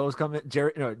Doritos come in.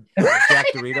 Jack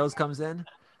Doritos comes in.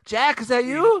 Jack, is that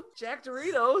you? Jack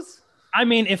Doritos. I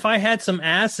mean, if I had some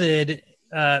acid,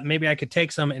 maybe I could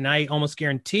take some, and I almost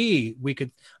guarantee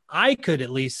I could at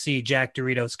least see Jack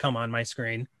Doritos come on my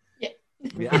screen.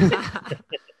 Yeah.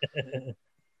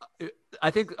 I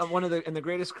think one of the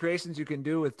greatest creations you can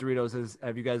do with Doritos is,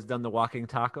 have you guys done the walking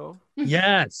taco?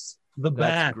 Yes, That's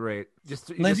bag. Great.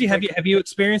 Lindsay, have you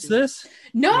experienced this?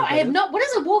 No, I have not. What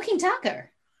is a walking taco?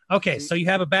 Okay, so you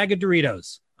have a bag of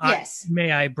Doritos. Yes.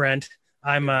 May I, Brent?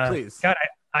 I'm please. God,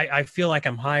 I feel like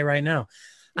I'm high right now.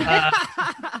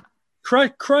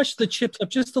 Crush the chips up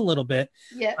just a little bit.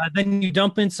 Yeah. Then you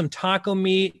dump in some taco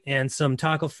meat and some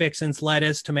taco fixins,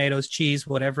 lettuce, tomatoes, cheese,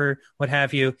 what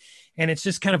have you. And it's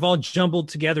just kind of all jumbled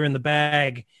together in the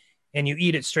bag, and you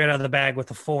eat it straight out of the bag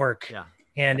with a fork. Yeah.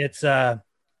 And it's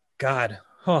God.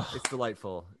 Oh. It's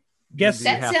delightful. Guess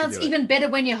that sounds even better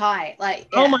when you're high.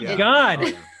 Oh my God. Oh,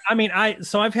 yeah. I mean,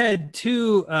 I've had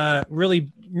two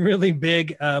really, really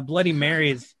big Bloody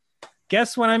Marys.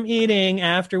 Guess what I'm eating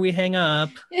after we hang up?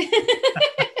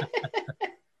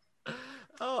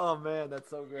 Oh man, that's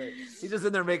so great. He's just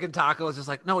in there making tacos, just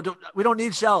like, no, we don't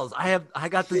need shells. I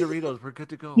got the Doritos. We're good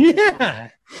to go. Yeah,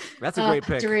 that's a great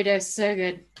pick. Doritos, so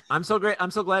good. I'm so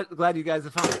glad you guys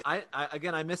have found it.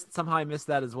 I missed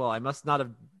that as well. I must not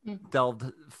have delved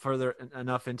further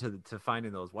enough into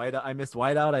finding those. I missed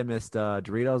Whiteout. I missed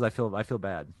Doritos. I feel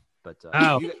bad, but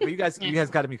you guys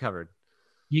got me covered.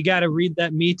 You got to read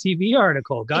that MeTV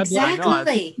article. God bless.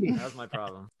 Exactly. That was my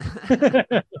problem.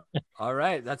 All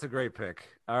right, that's a great pick.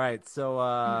 All right,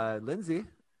 so Lindsay,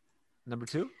 number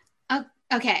 2.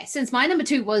 Okay, since my number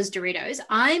 2 was Doritos,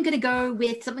 I'm going to go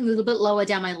with something a little bit lower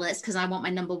down my list because I want my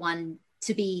number 1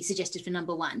 to be suggested for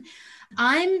number 1.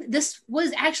 This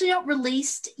was actually not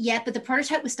released yet, but the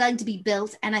prototype was starting to be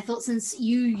built, and I thought since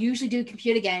you usually do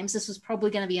computer games, this was probably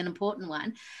going to be an important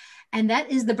one, and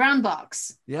that is the Brown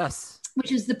Box. Yes.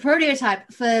 Which is the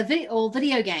prototype for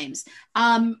video games.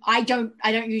 I don't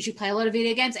usually play a lot of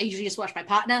video games. I usually just watch my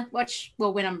partner watch.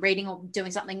 Well, when I'm reading or doing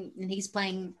something and he's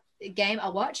playing a game,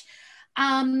 I'll watch.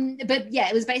 But yeah,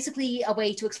 it was basically a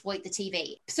way to exploit the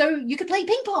TV. So you could play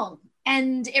ping pong.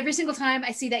 And every single time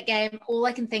I see that game, all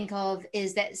I can think of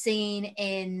is that scene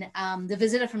in The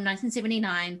Visitor from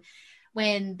 1979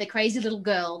 when the crazy little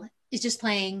girl is just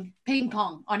playing ping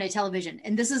pong on her television.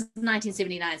 And this is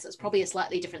 1979, so it's probably a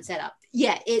slightly different setup.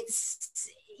 Yeah,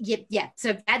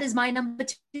 so that is my number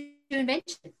 2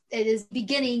 invention. It is the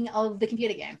beginning of the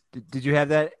computer game. Did you have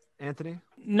that, Anthony?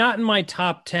 Not in my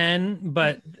top 10,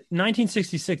 but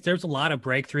 1966, there's a lot of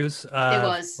breakthroughs.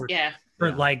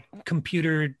 For like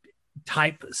computer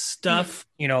type stuff,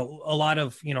 a lot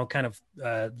of, kind of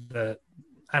I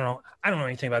don't know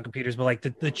anything about computers, but like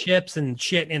the chips and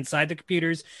shit inside the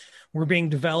computers were being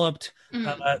developed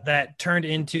that turned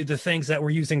into the things that we're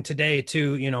using today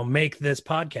to, make this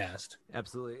podcast.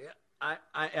 Absolutely.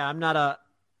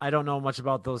 I don't know much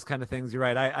about those kind of things. You're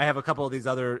right. I have a couple of these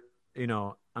other,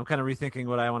 I'm kind of rethinking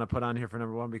what I want to put on here for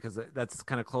number 1 because that's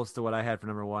kind of close to what I had for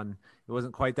number 1. It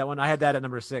wasn't quite that one. I had that at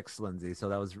number 6, Lindsay. So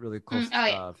that was really close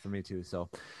for me too. So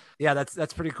yeah,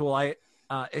 that's pretty cool.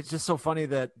 It's just so funny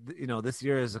that, this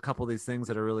year is a couple of these things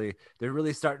that are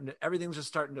really starting to, everything's just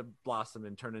starting to blossom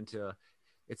and turn into,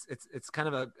 it's kind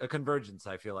of a convergence,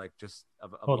 I feel like, just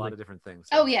of a Totally. lot of different things.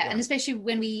 Oh yeah, and especially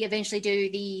when we eventually do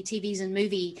the TVs and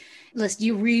movie list,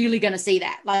 you're really going to see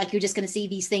that. Like, you're just going to see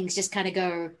these things just kind of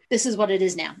go, this is what it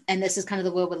is now, and this is kind of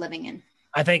the world we're living in.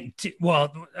 I think,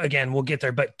 well, again, we'll get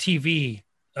there, but TV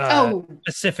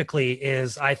specifically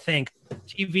is, I think,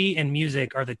 TV and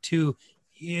music are the two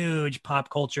huge pop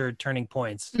culture turning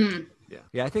points.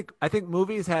 Yeah. I think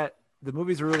movies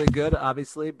were really good,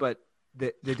 obviously, but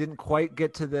they didn't quite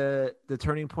get to the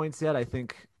turning points yet. I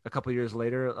think a couple of years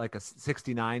later, like a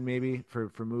 69 maybe for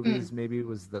movies, maybe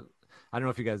was the. I don't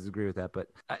know if you guys agree with that, but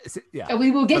yeah.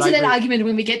 We will get to that argument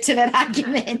when we get to that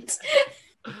argument.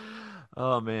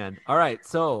 Oh man! All right,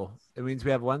 so it means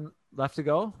we have one left to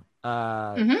go.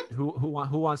 Who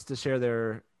wants to share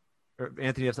their? Or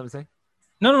Anthony, you have something to say?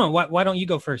 No. Why don't you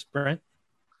go first, Brent?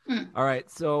 All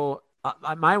right, so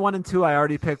my 1 and 2 I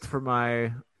already picked for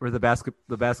the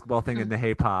basketball thing in the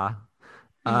Hey Pa.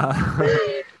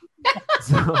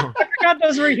 So I forgot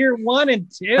those were here 1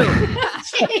 and 2.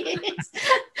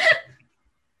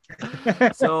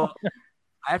 So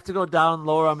I have to go down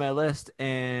lower on my list,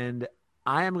 and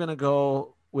I am gonna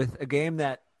go with a game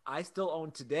that I still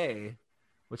own today,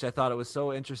 which I thought it was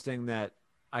so interesting that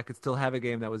I could still have a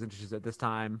game that was introduced at this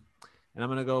time, and I'm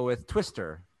gonna go with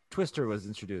Twister. Twister was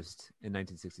introduced in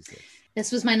 1966.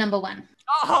 This was my number 1.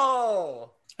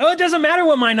 Oh, it doesn't matter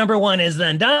what my number 1 is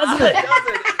then, does it?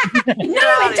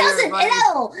 No, it doesn't at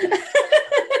all.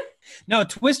 No,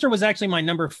 Twister was actually my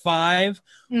number 5,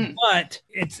 but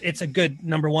it's a good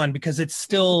number 1 because it's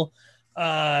still,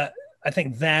 I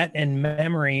think that and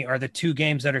Memory are the 2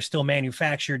 games that are still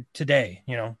manufactured today,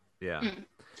 you know? Yeah.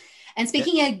 And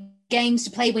speaking of games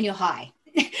to play when you're high.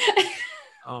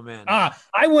 Oh man.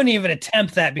 I wouldn't even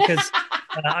attempt that because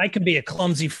I could be a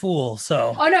clumsy fool.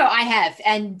 So. Oh no, I have,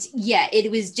 and yeah,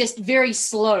 it was just very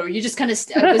slow. You just kind of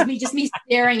it was me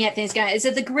staring at things, going, is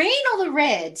it the green or the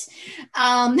red?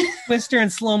 Twister in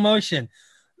slow motion.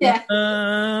 Yeah.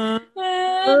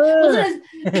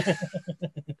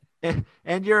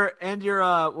 And your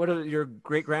what are your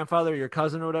great grandfather, your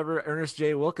cousin or whatever, Ernest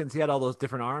J. Wilkins, he had all those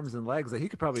different arms and legs that he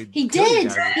could probably. He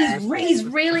did. He's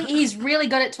really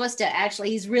good at Twister. Actually,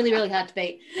 he's really hard to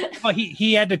beat. Oh,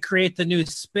 he had to create the new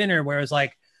spinner where it was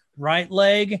like right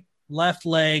leg, left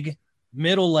leg,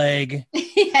 middle leg,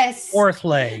 yes, fourth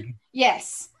leg.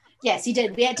 Yes, he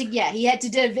did. He had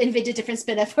to invent a different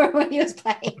spinner for when he was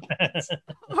playing.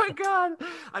 Oh my god!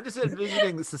 I'm just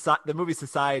envisioning the movie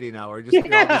Society now, or just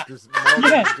just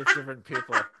different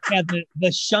people. Yeah,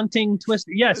 the shunting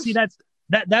Twister. Yeah, see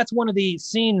that's one of the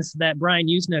scenes that Brian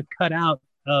Usna cut out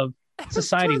of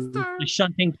Society, the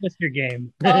shunting Twister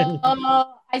game.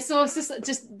 I saw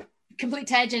just complete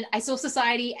tangent. I saw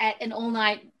Society at an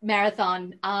all-night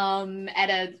marathon at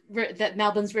the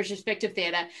Melbourne's Retrospective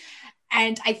Theatre.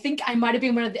 And I think I might have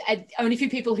been one of the only few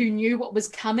people who knew what was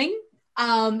coming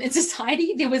in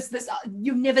Society. There was this,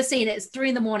 you've never seen it. It's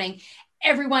 3 a.m.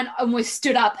 Everyone almost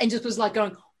stood up and just was like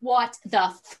going, what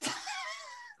the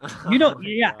You don't,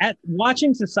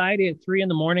 watching Society at 3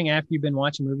 a.m. after you've been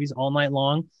watching movies all night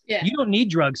long, you don't need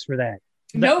drugs for that.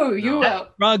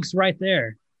 That's drugs right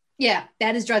there. Yeah,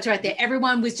 that is drugs right there.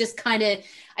 Everyone was just kind of,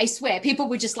 I swear, people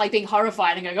were just like being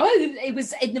horrified and going, oh, it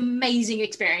was an amazing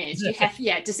experience. You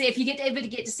have, to see, if you ever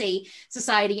get to see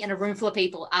Society in a room full of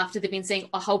people after they've been seeing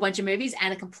a whole bunch of movies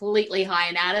and are completely high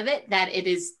and out of it, that it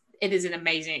is an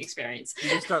amazing experience. You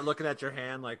just start looking at your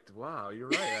hand like, wow, you're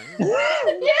right.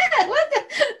 Yeah, what the?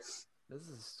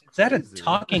 Is that a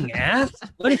talking ass?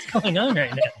 What is going on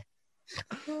right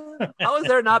now? How has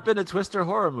there not been a Twister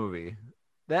horror movie?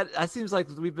 That seems like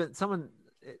we've been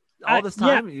all this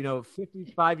time,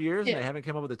 55 years, and they haven't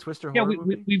come up with a Twister horror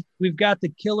movie. We've got the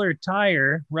Killer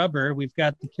Tire, Rubber. We've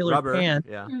got the Killer Pants,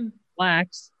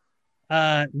 Flax.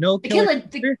 No Killer.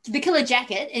 The Killer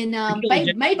Jacket,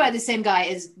 made by the same guy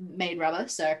as Made Rubber.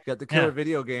 So got the Killer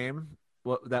video game.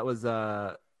 What that was?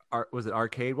 Was it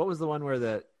Arcade? What was the one where it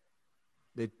was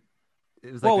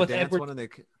like the dance Edward, one and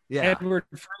Edward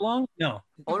Furlong? No.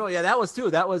 Oh no, yeah, that was too.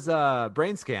 That was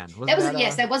Brain Scan.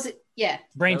 That was it. Yeah.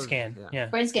 Brain Scan. Yeah.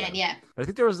 Brain Scan. Yeah. But I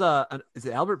think there was is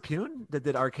it Albert Pune that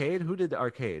did Arcade? Who did the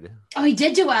Arcade? Oh, he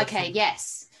did do Arcade.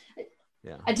 Yes.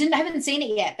 Yeah. I haven't seen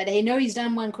it yet, but I know he's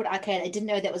done one called Arcade. I didn't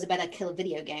know that was about a killer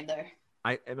video game though.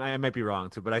 I might be wrong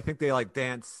too, but I think they like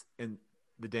dance and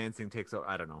the dancing takes over.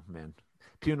 I don't know, man.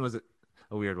 Pune was a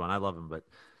weird one. I love him, but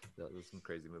there's some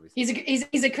crazy movies.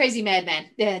 He's a crazy madman.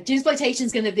 Yeah,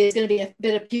 Genesploitation's there's gonna be a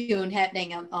bit of Pune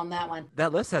happening on that one.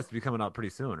 That list has to be coming out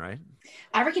pretty soon, right?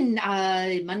 I reckon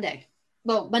Monday.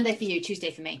 Well, Monday for you,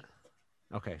 Tuesday for me.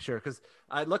 Okay, sure. Because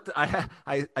I looked, I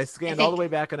scanned all the way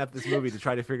back enough this movie to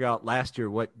try to figure out last year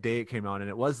what day it came out, and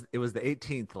it was the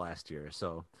 18th last year.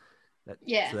 So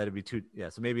so that'd be two. Yeah,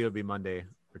 so maybe it'll be Monday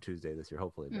or Tuesday this year,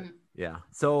 hopefully. But yeah.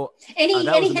 So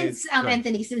any hints,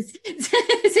 Anthony, since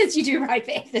since you do write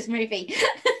back this movie.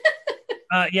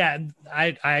 Yeah,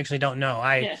 I actually don't know.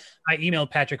 I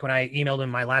emailed Patrick when I emailed him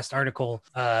my last article.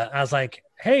 I was like,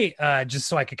 hey, just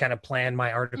so I could kind of plan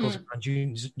my articles on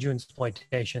June's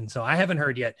exploitation. So I haven't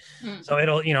heard yet. So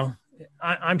it'll,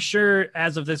 I'm sure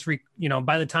as of this,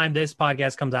 by the time this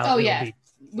podcast comes out,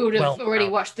 we would have already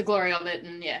watched the glory of it,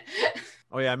 and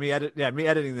Oh yeah, me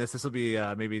editing this. This will be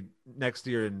maybe next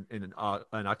year in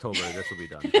October. This will be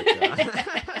done.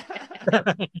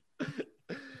 But,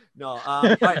 no,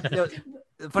 right,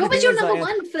 what was your number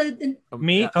one for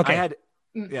me? Okay,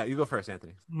 you go first,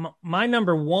 Anthony. My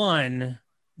number one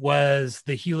was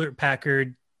the Hewlett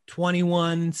Packard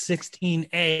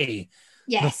 2116A.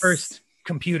 Yes, the first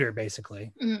computer,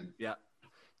 basically. Yeah,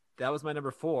 that was my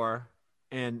number 4,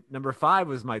 and number 5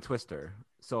 was my Twister.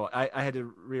 So I had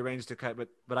to rearrange to cut,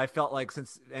 but I felt like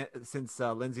since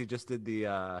Lindsay just did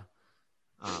the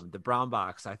brown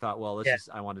box, I thought, well,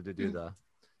 I wanted to do the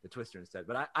Twister instead.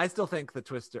 But I still think the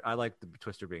Twister. I like the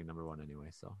Twister being number 1 anyway.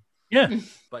 So yeah.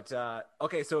 But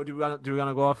okay, so do we want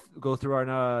to go through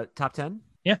our top 10?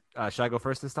 Yeah. Should I go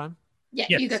first this time? Yeah,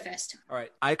 yes. You go first. All right.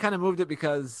 I kind of moved it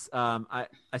because I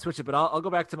switched it, but I'll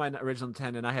go back to my original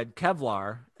 10, and I had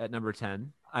Kevlar at number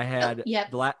 10. I had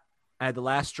I had The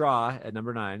Last Straw at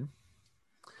number 9.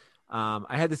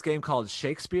 I had this game called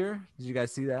Shakespeare. Did you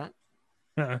guys see that?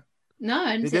 No,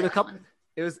 I didn't see did a that couple. one.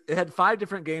 It had 5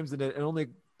 different games in it, and only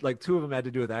like 2 of them had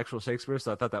to do with actual Shakespeare.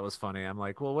 So I thought that was funny. I'm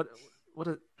like, well,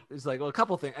 it's like, well, a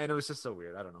couple things, and it was just so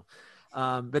weird. I don't know.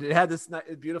 But it had this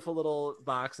beautiful little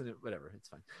box, and whatever, it's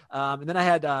fine. And then I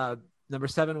had number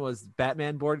 7 was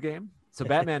Batman board game. So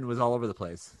Batman was all over the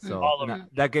place. So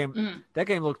that game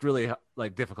looked really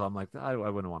like difficult. I'm like, I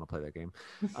wouldn't want to play that game.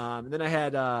 And then I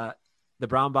had the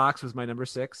brown box was my number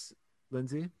 6,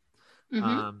 Lindsay.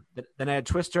 Then I had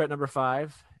Twister at number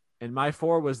 5, and my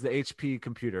 4 was the HP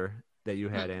computer that you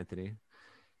had, Anthony.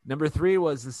 Number 3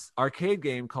 was this arcade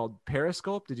game called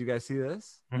Periscope. Did you guys see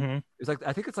this? It was like,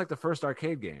 I think it's like the first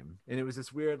arcade game, and it was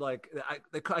this weird, like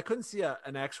I couldn't see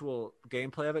an actual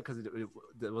gameplay of it because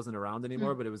it wasn't around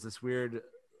anymore. But it was this weird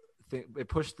thing. It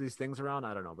pushed these things around.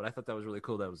 I don't know, but I thought that was really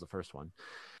cool. That was the first one.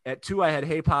 At 2, I had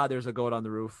Hey Pa, There's a Goat on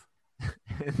the Roof.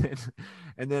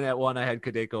 and then at 1, I had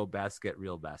Kadeko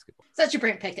Real Basketball. Such a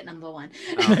Brent pick at number 1.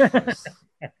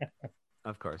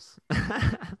 Of course. All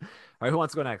right, who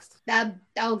wants to go next?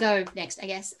 I'll go next, I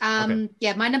guess. Okay.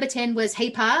 Yeah, my number 10 was Hey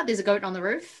Pa, There's a Goat on the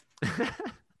Roof.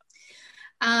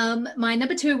 My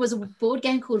number 2 was a board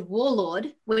game called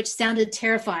Warlord, which sounded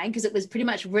terrifying because it was pretty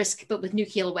much Risk, but with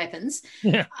nuclear weapons.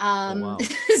 Yeah. Wow.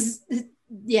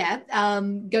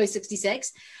 Go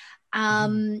 66.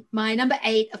 My number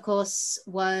 8, of course,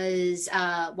 was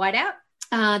Whiteout.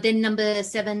 Then number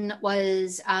 7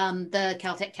 was the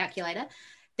Caltech calculator.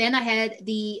 Then I had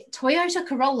the Toyota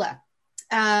Corolla,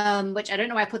 which I don't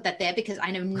know why I put that there because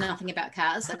I know nothing about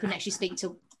cars. I couldn't actually speak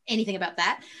to anything about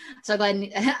that. So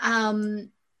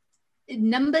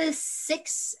number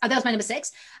 6, that was my number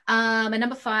 6. My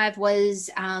number 5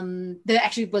 was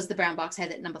the brown box. I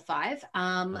had that number 5.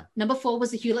 Number 4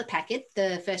 was the Hewlett Packard,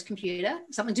 the first computer,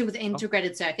 something to do with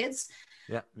integrated circuits.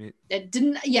 Yeah, I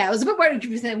was a bit worried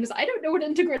with them because I don't know what an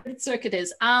integrated circuit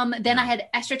is. Then I had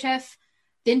AstroTurf,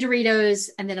 then Doritos,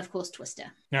 and then of course Twister.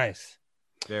 Nice.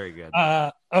 Very good.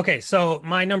 Okay, so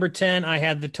my number 10, I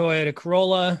had the Toyota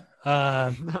Corolla.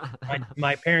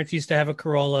 My parents used to have a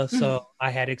Corolla, so I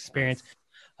had experience.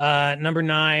 Number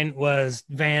 9 was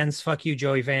Vans. Fuck you,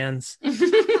 Joey Vans.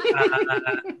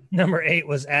 Number 8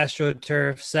 was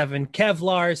AstroTurf. 7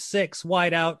 Kevlar. 6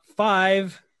 Whiteout.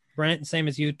 5 Brent, same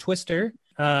as you, Twister.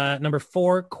 Number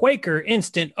 4 Quaker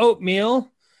Instant Oatmeal.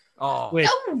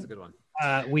 That's a good one.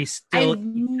 We still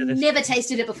never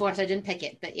tasted it before, so I didn't pick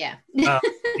it, but yeah.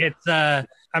 It's I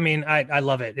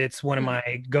love it. It's one of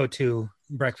my go-to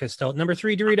breakfast still. Number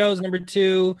 3 Doritos, number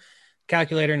 2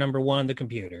 calculator, number 1 the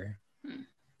computer.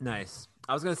 Nice.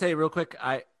 I was gonna say real quick,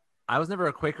 I was never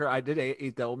a Quaker. I did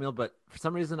eat the oatmeal, but for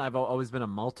some reason I've always been a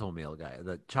malto meal guy,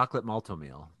 the chocolate malto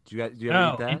meal. Do you ever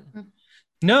eat that?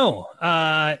 No.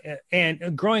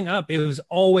 And growing up, it was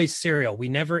always cereal. We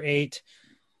never ate.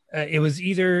 It was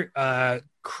either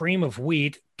cream of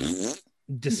wheat,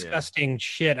 disgusting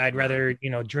shit. I'd rather,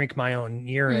 drink my own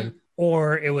urine,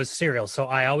 or it was cereal. So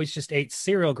I always just ate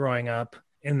cereal growing up.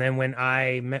 And then when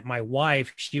I met my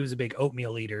wife, she was a big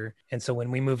oatmeal eater. And so when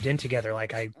we moved in together,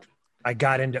 like I I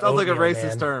got into Sounds like a oatmeal, racist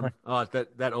man. term. Oh,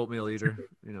 that oatmeal eater.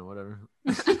 Whatever.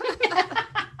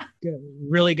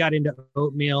 Really got into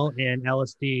oatmeal and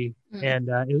LSD, and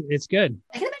it's good.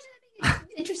 I can imagine that being an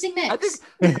interesting mix.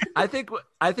 I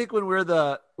think when we're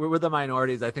the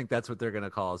minorities, I think that's what they're gonna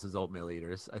call us, is oatmeal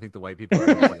eaters. I think the white people are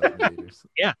oatmeal eaters.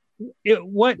 Yeah.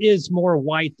 What is more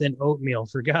white than oatmeal,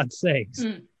 for God's sakes?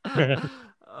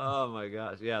 Oh my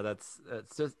gosh, yeah, that's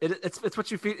just it's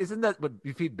what you feed. Isn't that what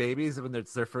you feed babies when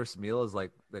it's their first meal? Is like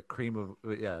the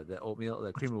oatmeal,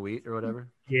 the cream of wheat or whatever.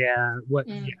 Yeah.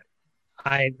 Yeah.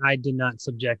 I did not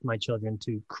subject my children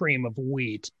to cream of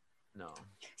wheat. No.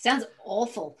 Sounds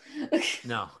awful.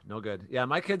 No good. Yeah,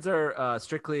 my kids are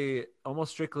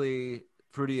almost strictly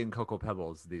fruity and Cocoa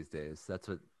Pebbles these days. That's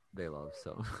what they love.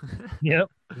 So. Yep.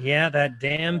 Yeah, that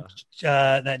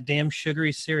damn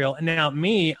sugary cereal. And now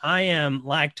I am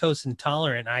lactose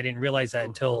intolerant. I didn't realize that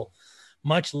until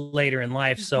much later in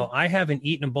life. So I haven't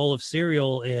eaten a bowl of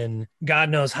cereal in God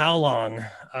knows how long.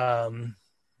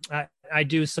 I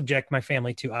do subject my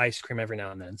family to ice cream every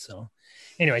now and then. So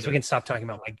anyways, we can stop talking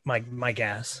about my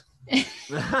gas.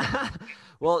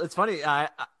 Well, it's funny. A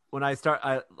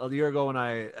year ago when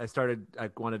I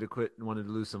wanted to quit and wanted to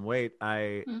lose some weight.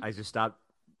 I just stopped.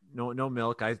 No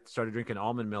milk. I started drinking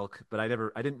almond milk, but I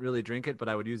didn't really drink it, but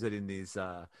I would use it in these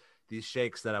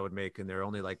shakes that I would make. And they're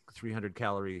only like 300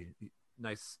 calorie,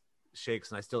 nice shakes.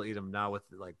 And I still eat them now with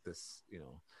like this,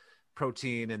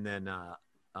 protein and then,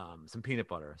 some peanut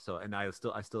butter. So, and I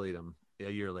still eat them a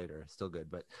year later. Still good.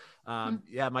 But,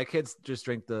 yeah, my kids just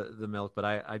drink the milk, but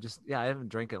I haven't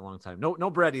drank it in a long time. No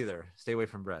bread either. Stay away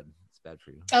from bread. It's bad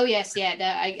for you. Oh yes. Yeah.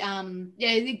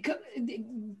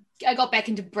 I got back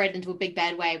into bread into a big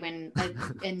bad way when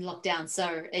in lockdown.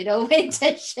 So it all went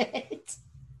to shit.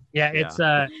 Yeah. It's,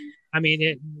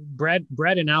 bread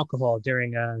and alcohol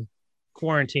during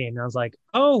quarantine. I was like,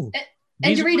 oh,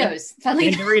 and Doritos. And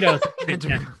Doritos.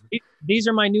 These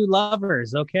are my new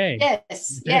lovers. Okay.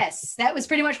 Yes. That was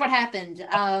pretty much what happened.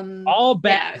 All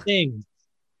bad things.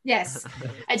 Yes.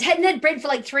 I hadn't had bread for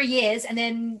like 3 years, and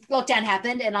then lockdown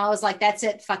happened, and I was like, that's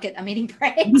it. Fuck it. I'm eating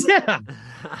bread. Yeah.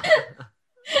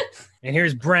 And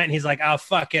here's Brent. He's like, oh,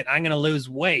 fuck it. I'm going to lose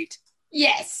weight.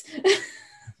 Yes.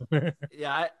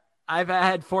 Yeah. I've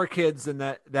had 4 kids, and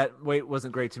that weight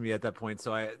wasn't great to me at that point.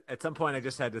 So at some point I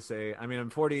just had to say, I'm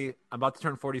 40, I'm about to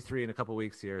turn 43 in a couple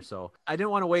weeks here. So I didn't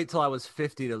want to wait till I was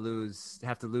 50 to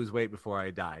have to lose weight before I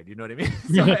died. You know what I mean?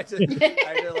 So I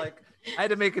had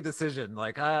to make a decision.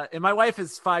 And my wife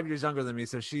is 5 years younger than me.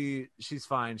 So she's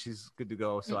fine. She's good to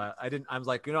go. So I was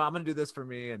like, I'm going to do this for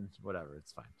me and whatever.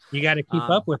 It's fine. You got to keep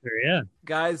up with her. Yeah.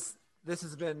 Guys, this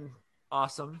has been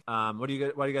awesome. What do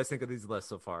you guys think of these lists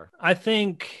so far? I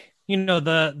think,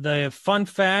 the fun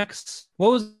facts.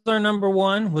 What was our number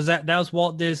one? That was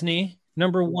Walt Disney.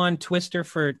 Number one, Twister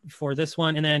for this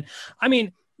one. And then,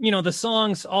 the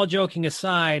songs, all joking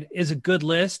aside, is a good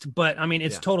list, but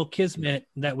it's total kismet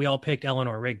that we all picked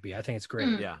Eleanor Rigby. I think it's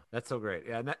great. Yeah, that's so great.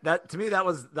 Yeah, and that to me, that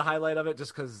was the highlight of it,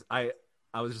 just because I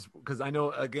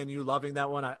know, again, you loving that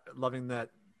one, loving that,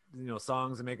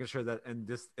 songs and making sure that, and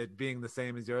just it being the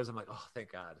same as yours. I'm like, oh,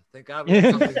 thank God we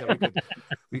had something that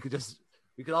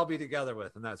we could all be together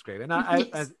with, and that's great. And I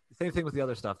same thing with the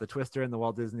other stuff, the Twister and the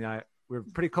Walt Disney. We're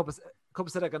pretty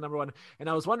copacetic on number one. And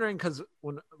I was wondering, because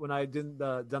when I done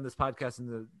this podcast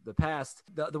in the past,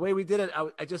 the way we did it,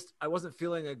 I wasn't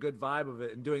feeling a good vibe of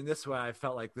it. And doing this way, I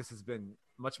felt like this has been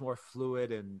much more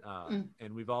fluid, and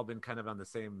we've all been kind of on the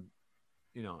same,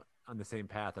 on the same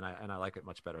path, and I like it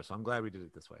much better. So I'm glad we did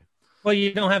it this way. Well,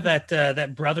 you don't have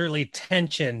that brotherly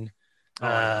tension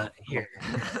here.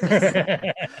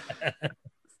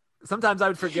 Sometimes I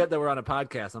would forget that we're on a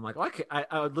podcast. I'm like, oh,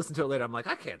 I would listen to it later. I'm like,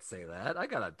 I can't say that. I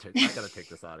gotta take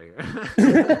this out of here.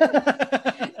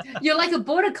 You're like a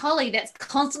border collie that's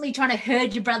constantly trying to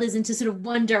herd your brothers into sort of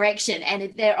one direction,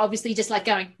 and they're obviously just like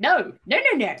going, no,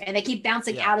 and they keep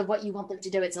bouncing out of what you want them to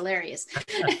do. It's hilarious.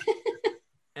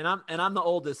 And I'm the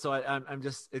oldest, so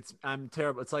I'm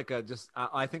terrible. It's like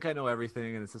I think I know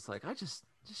everything, and it's just like, just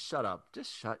shut up,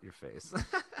 just shut your face.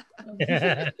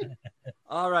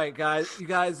 All right,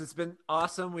 guys, it's been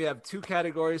awesome. We have 2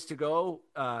 categories to go.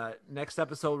 Next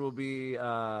episode will be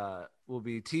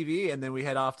TV, and then we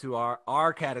head off to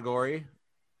our category.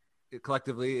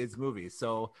 Collectively, is movies.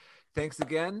 So thanks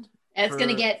again. That's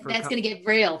gonna get real. It's gonna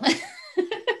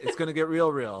get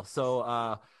real.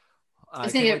 So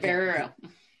it's gonna get very real.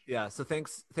 Yeah. So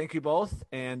thank you both,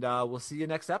 and we'll see you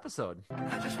next episode.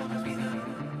 I just wanna be